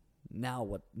 now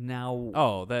what? Now,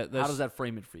 Oh, that's how does that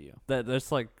frame it for you?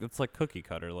 That's like cookie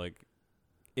cutter. Like,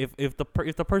 if the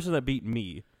person that beat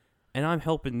me, and I'm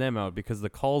helping them out because the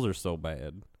calls are so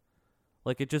bad,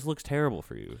 like it just looks terrible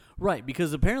for you. Right,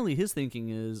 because apparently his thinking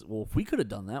is, well, if we could have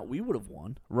done that, we would have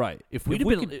won. Right. If we'd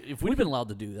have been allowed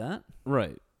to do that,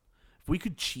 Right. if we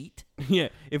could cheat, Yeah.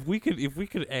 If we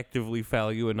could actively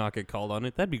foul you and not get called on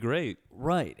it, that'd be great.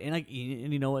 right? And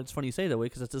you know what? It's funny you say it that way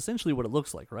because that's essentially what it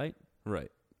looks like, right?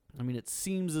 Right. I mean, it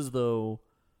seems as though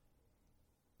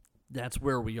that's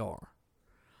where we are.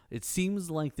 It seems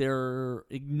like they're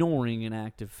ignoring an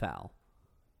active foul.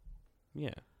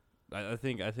 Yeah. I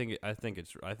think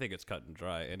it's cut and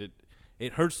dry, and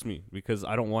it hurts me because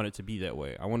I don't want it to be that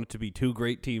way. I want it to be two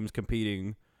great teams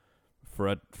competing for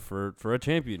a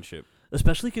championship.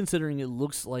 Especially considering it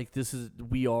looks like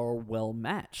we are well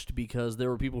matched, because there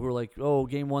were people who were like, oh,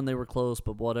 game 1 they were close,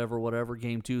 but whatever.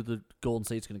 Game 2, the Golden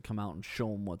State's going to come out and show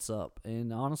them what's up.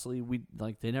 And honestly,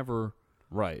 they never.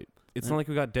 Right. It's not like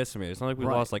we got decimated. It's not like we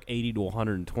Right. lost like 80 to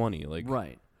 120. Like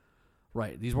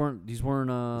Right. These weren't. it's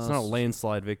not a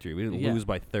landslide victory. We didn't Yeah. lose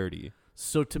by 30.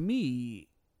 So to me,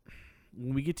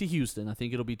 when we get to Houston, I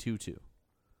think it'll be 2-2,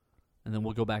 and then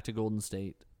we'll go back to Golden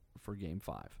State for Game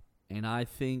 5. And I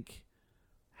think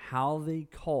how they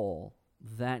call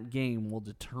that game will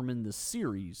determine the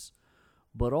series.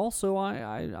 But also,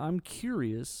 I'm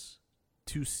curious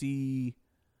to see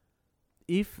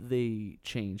if they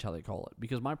change how they call it.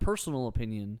 Because my personal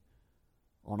opinion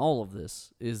on all of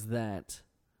this is that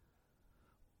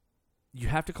you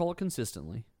have to call it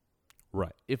consistently.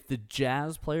 Right. If the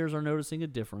Jazz players are noticing a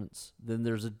difference, then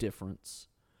there's a difference.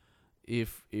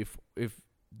 If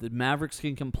the Mavericks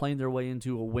can complain their way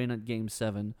into a win at Game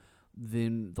 7,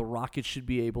 then the Rockets should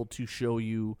be able to show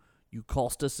you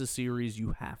cost us a series,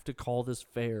 you have to call this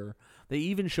fair. They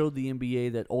even showed the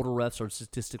NBA that older refs are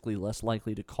statistically less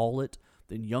likely to call it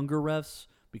than younger refs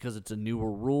because it's a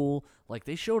newer rule. Like,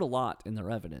 they showed a lot in their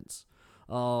evidence.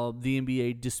 The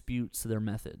NBA disputes their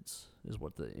methods, is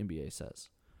what the NBA says.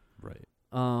 Right.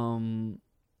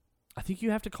 I think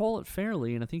you have to call it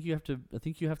fairly, and I think you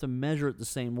have to measure it the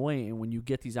same way. And when you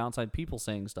get these outside people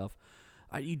saying stuff,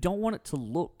 you don't want it to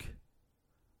look.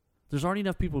 There's already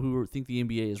enough people who think the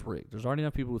NBA is rigged. There's already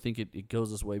enough people who think it goes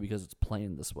this way because it's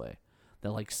playing this way.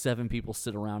 That like 7 people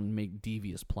sit around and make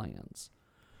devious plans.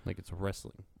 Like it's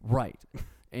wrestling. Right.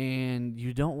 And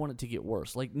you don't want it to get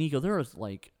worse. Like, Nico, there are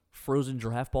like frozen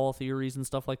draft ball theories and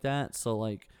stuff like that. So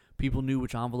like people knew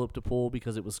which envelope to pull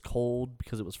because it was cold,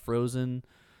 because it was frozen.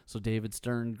 So David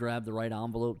Stern grabbed the right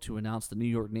envelope to announce the New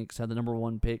York Knicks had the number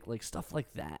 1 pick, like stuff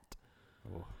like that.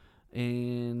 Oh.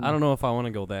 And I don't know if I want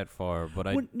to go that far,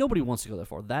 but nobody wants to go that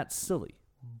far. That's silly.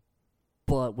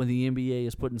 But when the NBA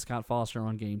is putting Scott Foster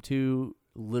on Game 2,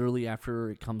 literally after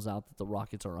it comes out that the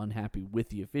Rockets are unhappy with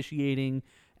the officiating,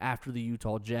 after the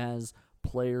Utah Jazz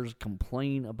players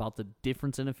complain about the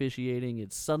difference in officiating,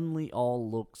 it suddenly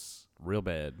all looks Real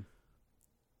bad.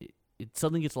 it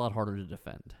suddenly gets a lot harder to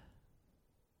defend.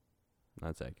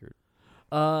 That's accurate.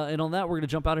 And on that, we're going to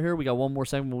jump out of here. We got one more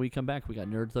segment when we come back. We got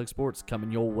Nerd Thug Sports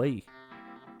coming your way.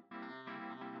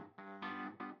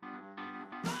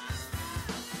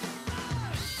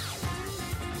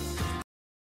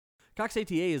 Cox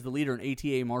ATA is the leader in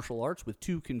ATA martial arts with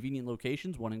 2 convenient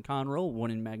locations, one in Conroe,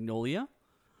 one in Magnolia.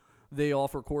 They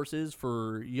offer courses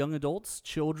for young adults,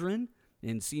 children,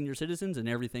 and senior citizens, and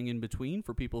everything in between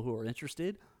for people who are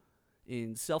interested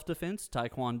in self-defense,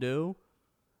 taekwondo,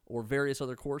 or various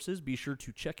other courses. Be sure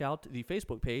to check out the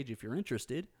Facebook page if you're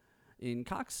interested in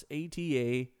Cox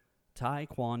ATA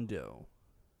Taekwondo.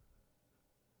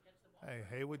 Hey,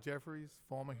 Haywood Jeffries,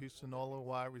 former Houston Oilers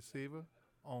wide receiver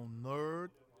on Nerd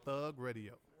Thug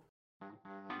Radio.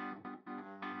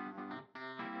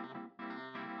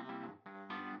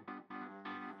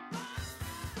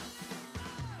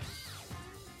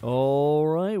 All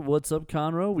right, what's up,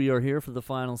 Conroe? We are here for the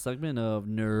final segment of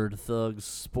Nerd Thug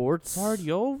Sports. It's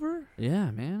already over?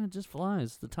 Yeah, man, it just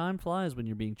flies. The time flies when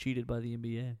you're being cheated by the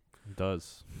NBA. It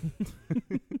does.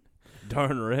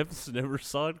 Darn refs never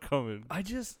saw it coming. I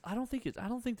don't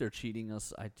think they're cheating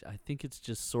us. I think it's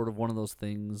just sort of one of those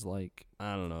things like,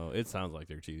 I don't know. It sounds like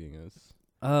they're cheating us.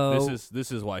 oh,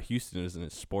 This is why Houston isn't a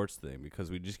sports thing,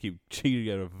 because we just keep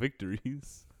cheating out of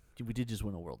victories. we did just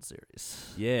win a World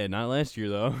Series. Yeah, not last year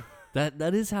though.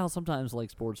 That is how sometimes like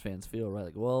sports fans feel, right?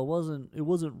 Like, well, it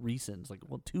wasn't recent. It's like,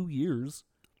 well, 2 years,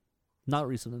 not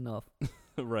recent enough.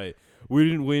 Right. We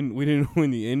didn't win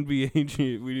the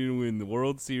NBA. We didn't win the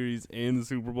World Series and the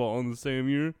Super Bowl on the same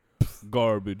year.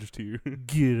 Garbage tier.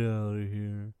 Get out of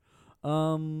here.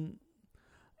 And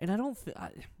I don't think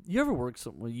you ever work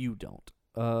somewhere. You don't.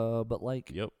 But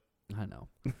like, Yep. I know.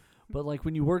 But like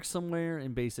when you work somewhere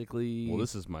and basically, Well,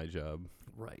 this is my job.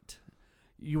 right.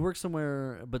 You work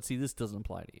somewhere, but see, this doesn't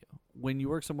apply to you. When you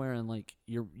work somewhere and like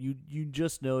you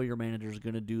just know your manager's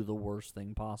gonna do the worst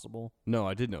thing possible. No,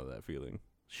 I did know that feeling.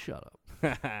 Shut up.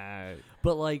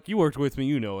 But like, You worked with me.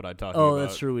 You know what I'm talking about. oh,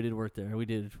 that's true. We did work there. We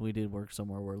did work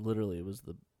somewhere where literally it was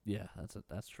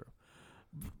that's true.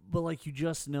 But like you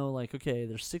just know, like, okay,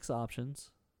 there's 6 options.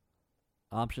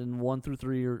 Option 1 through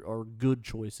 3 are good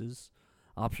choices.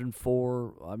 Option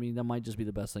 4, I mean, that might just be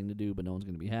the best thing to do, but no one's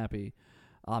gonna be happy.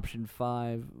 Option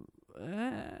 5,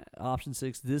 option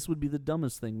 6, this would be the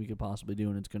dumbest thing we could possibly do,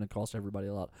 and it's gonna cost everybody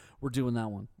a lot. We're doing that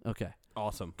one. Okay.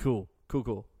 Awesome. Cool.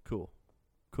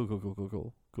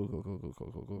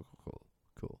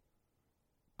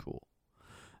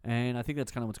 And I think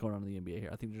that's kind of what's going on in the NBA here.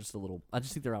 I think they're just I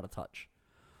just think they're out of touch.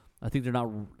 I think they're not.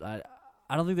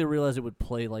 I don't think they realize it would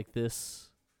play like this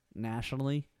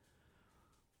nationally,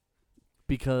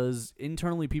 because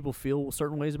internally people feel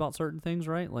certain ways about certain things,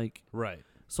 right? Like, Right.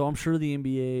 so I'm sure the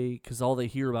NBA, because all they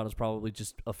hear about is probably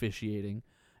just officiating,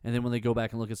 and then when they go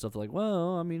back and look at stuff, they're like,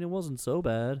 well, I mean, it wasn't so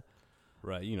bad.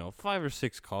 Right. 5 or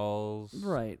 6 calls.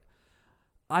 Right.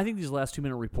 I think these last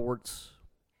 2-minute reports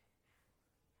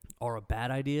are a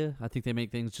bad idea. I think they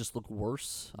make things just look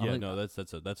worse. Yeah, no, that's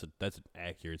an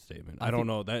accurate statement. I I don't think-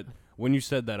 know that when you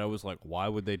said that, I was like, why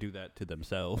would they do that to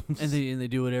themselves? And they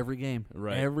do it every game.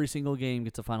 Right. Every single game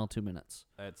gets a final 2 minutes.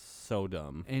 That's so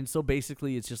dumb. And so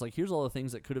basically it's just like, here's all the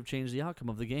things that could have changed the outcome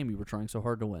of the game you were trying so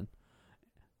hard to win.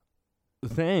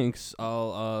 Thanks.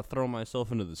 I'll throw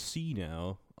myself into the sea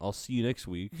now. I'll see you next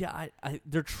week. Yeah,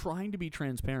 they're trying to be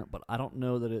transparent, but I don't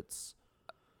know that it's...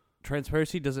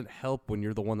 Transparency doesn't help when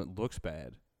you're the one that looks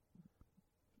bad.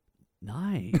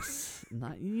 Nice.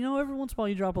 Every once in a while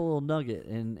you drop a little nugget,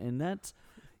 and that's...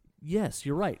 Yes,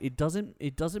 you're right. It doesn't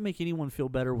make anyone feel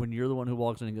better when you're the one who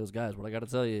walks in and goes, guys, what I got to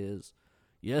tell you is,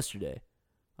 yesterday,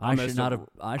 I should not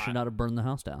have burned the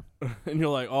house down. And you're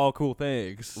like, oh, cool,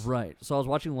 thanks. Right. So I was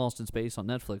watching Lost in Space on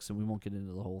Netflix, and we won't get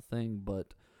into the whole thing,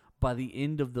 but by the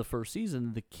end of the first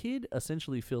season, the kid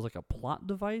essentially feels like a plot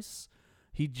device.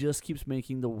 He just keeps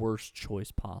making the worst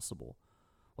choice possible.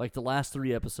 Like the last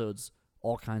 3 episodes,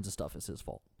 all kinds of stuff is his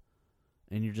fault.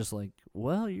 And you're just like,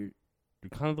 well, you're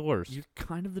You're kind of the worst.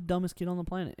 kind of the dumbest kid on the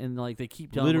planet. And like they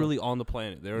keep telling Literally on the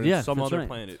planet. They're Yeah, in some that's other right.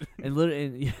 planet.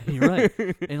 yeah, you're right.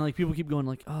 And like people keep going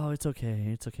like, oh, it's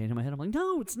okay. And in my head, I'm like,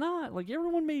 no, it's not. Like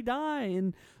everyone may die,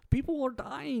 and people are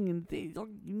dying, and they like,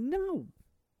 no.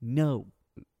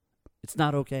 It's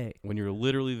not okay. When you're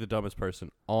literally the dumbest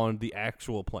person on the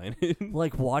actual planet.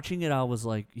 Like watching it, I was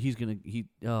like,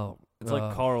 it's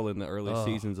like Carl in the early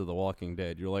seasons of The Walking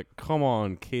Dead. You're like, come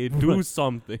on, kid, do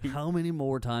something. How many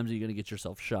more times are you going to get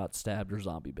yourself shot, stabbed, or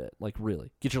zombie bit? Like, really?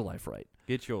 Get your life right.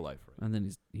 Get your life right. And then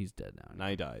he's dead now. And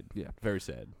I died. Yeah. Very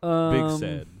sad. Um, Big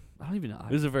sad. I don't even know.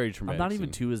 It was a very I'm traumatic not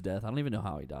even scene. to his death. I don't even know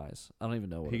how he dies. I don't even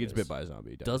know what He it gets is. bit by a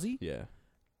zombie. Dies. Does he? Yeah.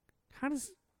 How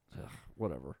does...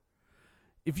 whatever.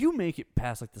 If you make it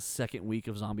past like the second week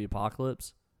of zombie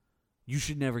apocalypse, you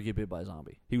should never get bit by a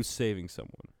zombie. He was saving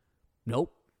someone.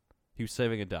 Nope. He was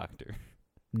saving a doctor.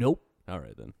 Nope. All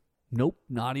right, then. Nope.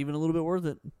 Not even a little bit worth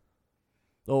it.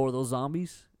 Oh, are those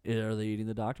zombies? Are they eating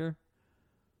the doctor?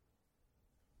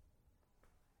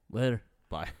 Later.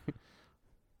 Bye.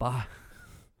 Bye.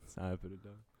 That's how I put it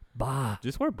down. Bye.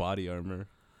 Just wear body armor.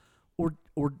 Or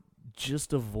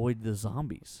just avoid the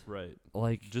zombies. Right.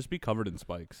 Like, Just be covered in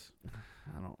spikes.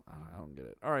 I don't get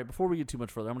it. All right, before we get too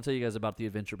much further, I'm going to tell you guys about The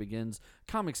Adventure Begins,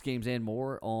 comics, games, and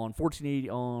more on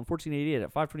 1488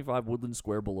 at 525 Woodland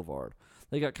Square Boulevard.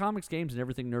 They got comics, games, and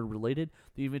everything nerd related.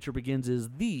 The Adventure Begins is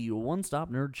the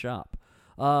one-stop nerd shop.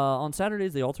 On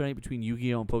Saturdays, they alternate between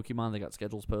Yu-Gi-Oh! And Pokemon. They got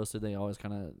schedules posted. They always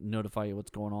kind of notify you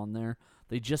what's going on there.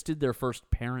 They just did their first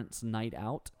Parents' Night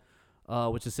Out,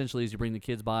 which essentially is you bring the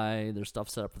kids by, there's stuff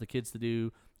set up for the kids to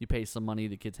do, you pay some money,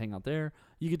 the kids hang out there,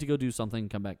 you get to go do something,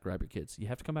 come back, grab your kids. You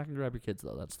have to come back and grab your kids,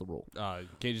 though. That's the rule. Can't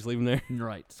you just leave them there?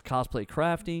 Right. It's cosplay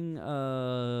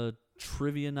crafting,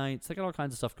 trivia nights. They got all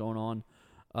kinds of stuff going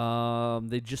on.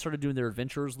 They just started doing their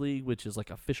Adventurers League, which is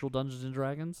like official Dungeons &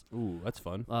 Dragons. Ooh, that's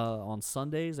fun. On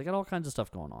Sundays. They got all kinds of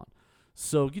stuff going on.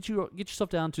 So get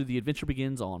yourself down to The Adventure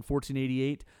Begins on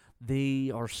 1488.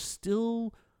 They are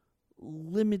still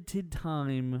limited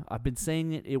time. I've been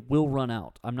saying it will run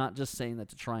out. I'm not just saying that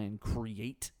to try and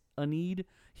create a need.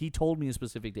 He told me a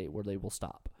specific date where they will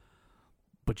stop.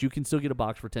 But you can still get a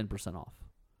box for 10% off.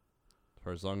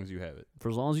 For as long as you have it. For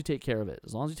as long as you take care of it.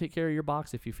 As long as you take care of your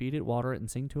box, if you feed it, water it, and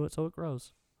sing to it so it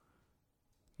grows,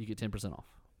 you get 10% off.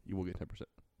 You will get 10%.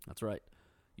 That's right.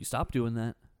 You stop doing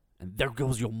that, and there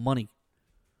goes your money.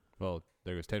 Well,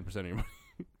 there goes 10% of your money.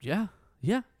 Yeah.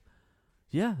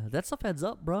 Yeah, that stuff adds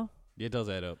up, bro. It does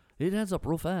add up. It adds up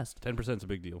real fast. 10% is a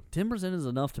big deal. 10% is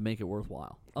enough to make it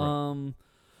worthwhile. Right.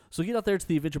 So get out there to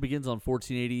The Adventure Begins on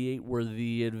 1488, where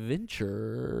the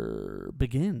adventure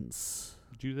begins.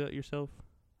 Did you do that yourself?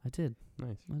 I did.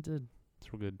 Nice. I did.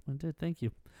 It's real good. I did. Thank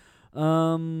you.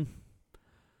 So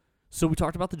we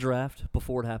talked about the draft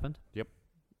before it happened. Yep.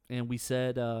 And we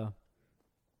said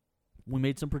we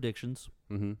made some predictions.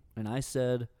 Mm-hmm. And I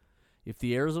said, if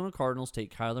the Arizona Cardinals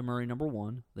take Kyler Murray number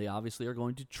 1, they obviously are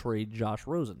going to trade Josh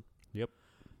Rosen. Yep.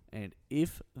 And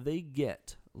if they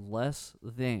get less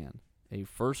than a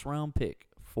first-round pick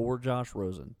for Josh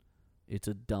Rosen, it's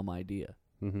a dumb idea.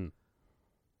 Mm-hmm.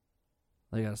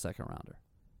 They got a second-rounder.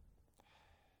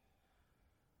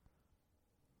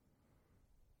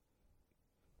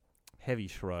 Heavy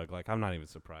shrug. Like, I'm not even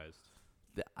surprised.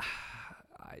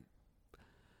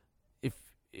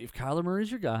 If Kyler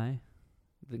Murray's your guy,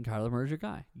 then Kyler Murray's your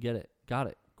guy. Get it. Got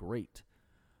it. Great.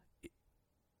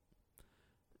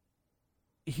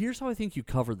 Here's how I think you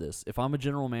cover this. If I'm a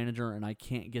general manager and I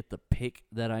can't get the pick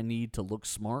that I need to look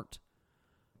smart,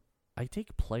 I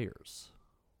take players.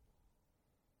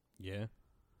 Yeah.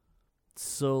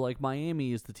 So, like,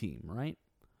 Miami is the team, right?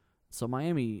 So,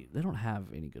 Miami, they don't have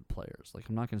any good players. Like,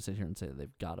 I'm not going to sit here and say that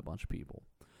they've got a bunch of people.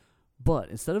 But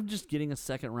instead of just getting a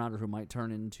second rounder who might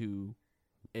turn into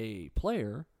a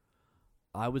player,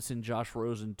 I would send Josh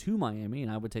Rosen to Miami,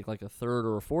 and I would take like a third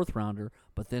or a fourth rounder,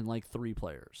 but then like 3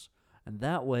 players. And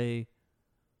that way,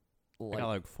 I got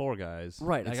like 4 guys.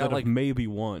 Right, I Instead got of like maybe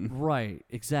 1. Right,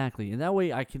 exactly. And that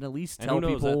way I can at least And tell who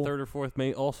knows, people that 3rd or 4th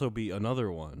may also be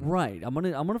another one. right. I'm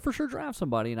gonna for sure draft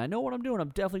somebody, and I know what I'm doing. I'm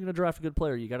definitely gonna draft a good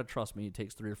player. You gotta trust me. It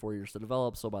takes 3 or 4 years to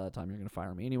develop, so by the time you're gonna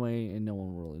fire me anyway, and no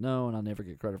one will really know, and I'll never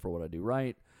get credit for what I do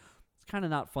right. It's kind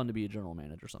of not fun to be a general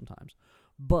manager sometimes.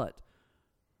 But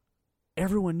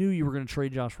everyone knew you were gonna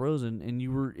trade Josh Rosen, and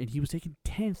he was taken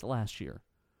 10th last year.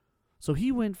 So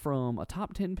he went from a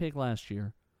top 10 pick last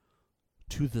year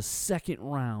to the second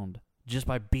round just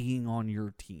by being on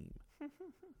your team.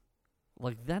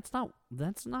 Like, that's not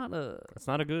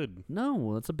a good.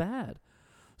 No, that's a bad.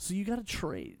 So you got to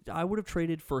trade. I would have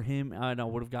traded for him, and I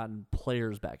would have gotten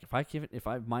players back. If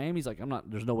Miami's like,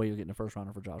 there's no way you're getting a first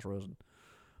rounder for Josh Rosen.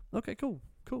 Okay, cool.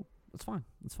 That's fine.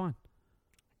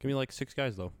 Give me like 6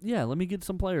 guys though. Yeah, let me get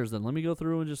some players then. Let me go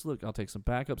through and just look. I'll take some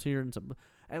backups here and some.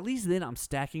 At least then I'm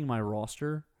stacking my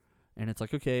roster, and it's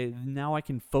like, okay, now I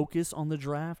can focus on the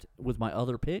draft with my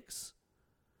other picks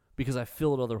because I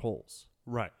filled other holes.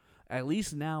 Right. At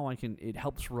least now it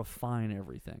helps refine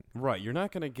everything. Right. You're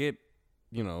not gonna get,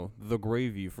 the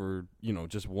gravy for,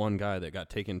 just one guy that got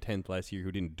taken 10th last year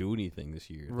who didn't do anything this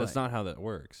year. Right. That's not how that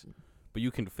works. But you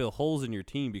can fill holes in your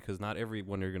team because not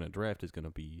everyone you're gonna draft is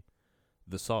gonna be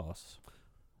the sauce.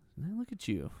 Look at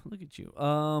you.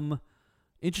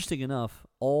 Interesting enough,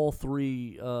 all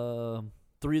three of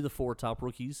the 4 top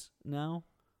rookies now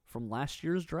from last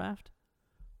year's draft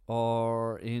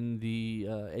are in the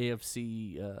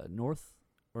AFC North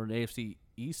or an AFC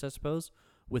East, I suppose,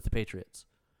 with the Patriots.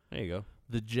 There you go.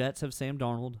 The Jets have Sam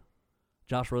Darnold.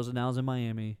 Josh Rosen now is in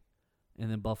Miami. And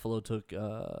then Buffalo took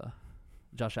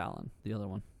Josh Allen, the other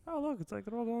one. Oh, look, it's like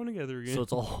they're all going together again.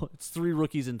 So it's 3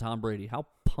 rookies and Tom Brady. How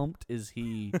pumped is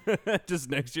he? Just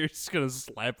next year, he's going to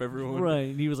slap everyone. Right.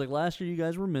 And he was like, last year you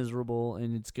guys were miserable,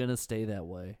 and it's going to stay that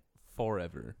way.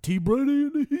 Forever. T. Brady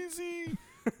and Easy.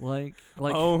 like,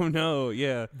 oh, no,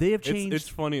 yeah. They have changed. It's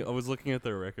funny. I was looking at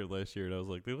their record last year, and I was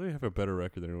like, they really have a better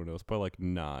record than anyone else by like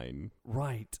 9.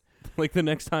 Right. Like the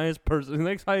next highest person, the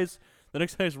next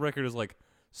highest record is like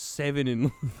 7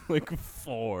 and like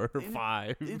 4 or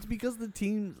 5. It's because the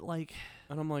team, like,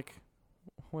 And I'm like,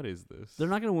 what is this? they're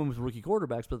not going to win with rookie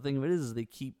quarterbacks, but the thing of it is they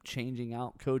keep changing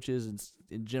out coaches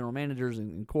and general managers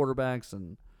and quarterbacks,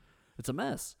 and it's a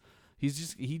mess.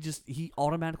 He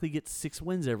automatically gets 6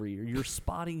 wins every year. You're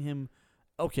spotting him,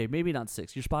 okay, maybe not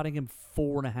 6. You're spotting him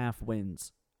 4.5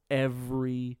 wins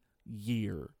every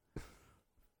year,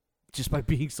 just by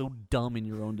being so dumb in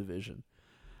your own division.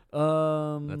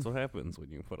 That's what happens when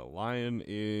you put a lion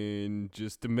in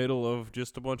just the middle of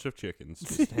just a bunch of chickens,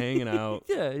 just hanging out.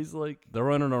 Yeah, he's like, They're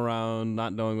running around,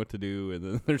 not knowing what to do, and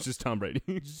then there's just Tom Brady.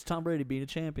 just Tom Brady being a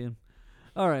champion.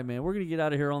 All right, man, we're gonna get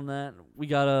out of here on that. We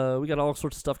got all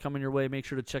sorts of stuff coming your way. Make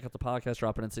sure to check out the podcast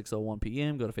dropping at 6:01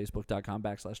 p.m. Go to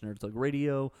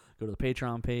facebook.com/NerdThugRadio. Go to the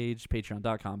Patreon page,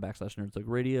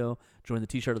 patreon.com/NerdThugRadio. Join the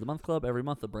T-shirt of the month club every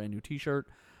month. A brand new T-shirt.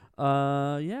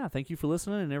 Yeah, thank you for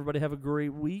listening, and everybody have a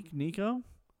great week. Nico,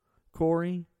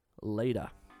 Corey, later.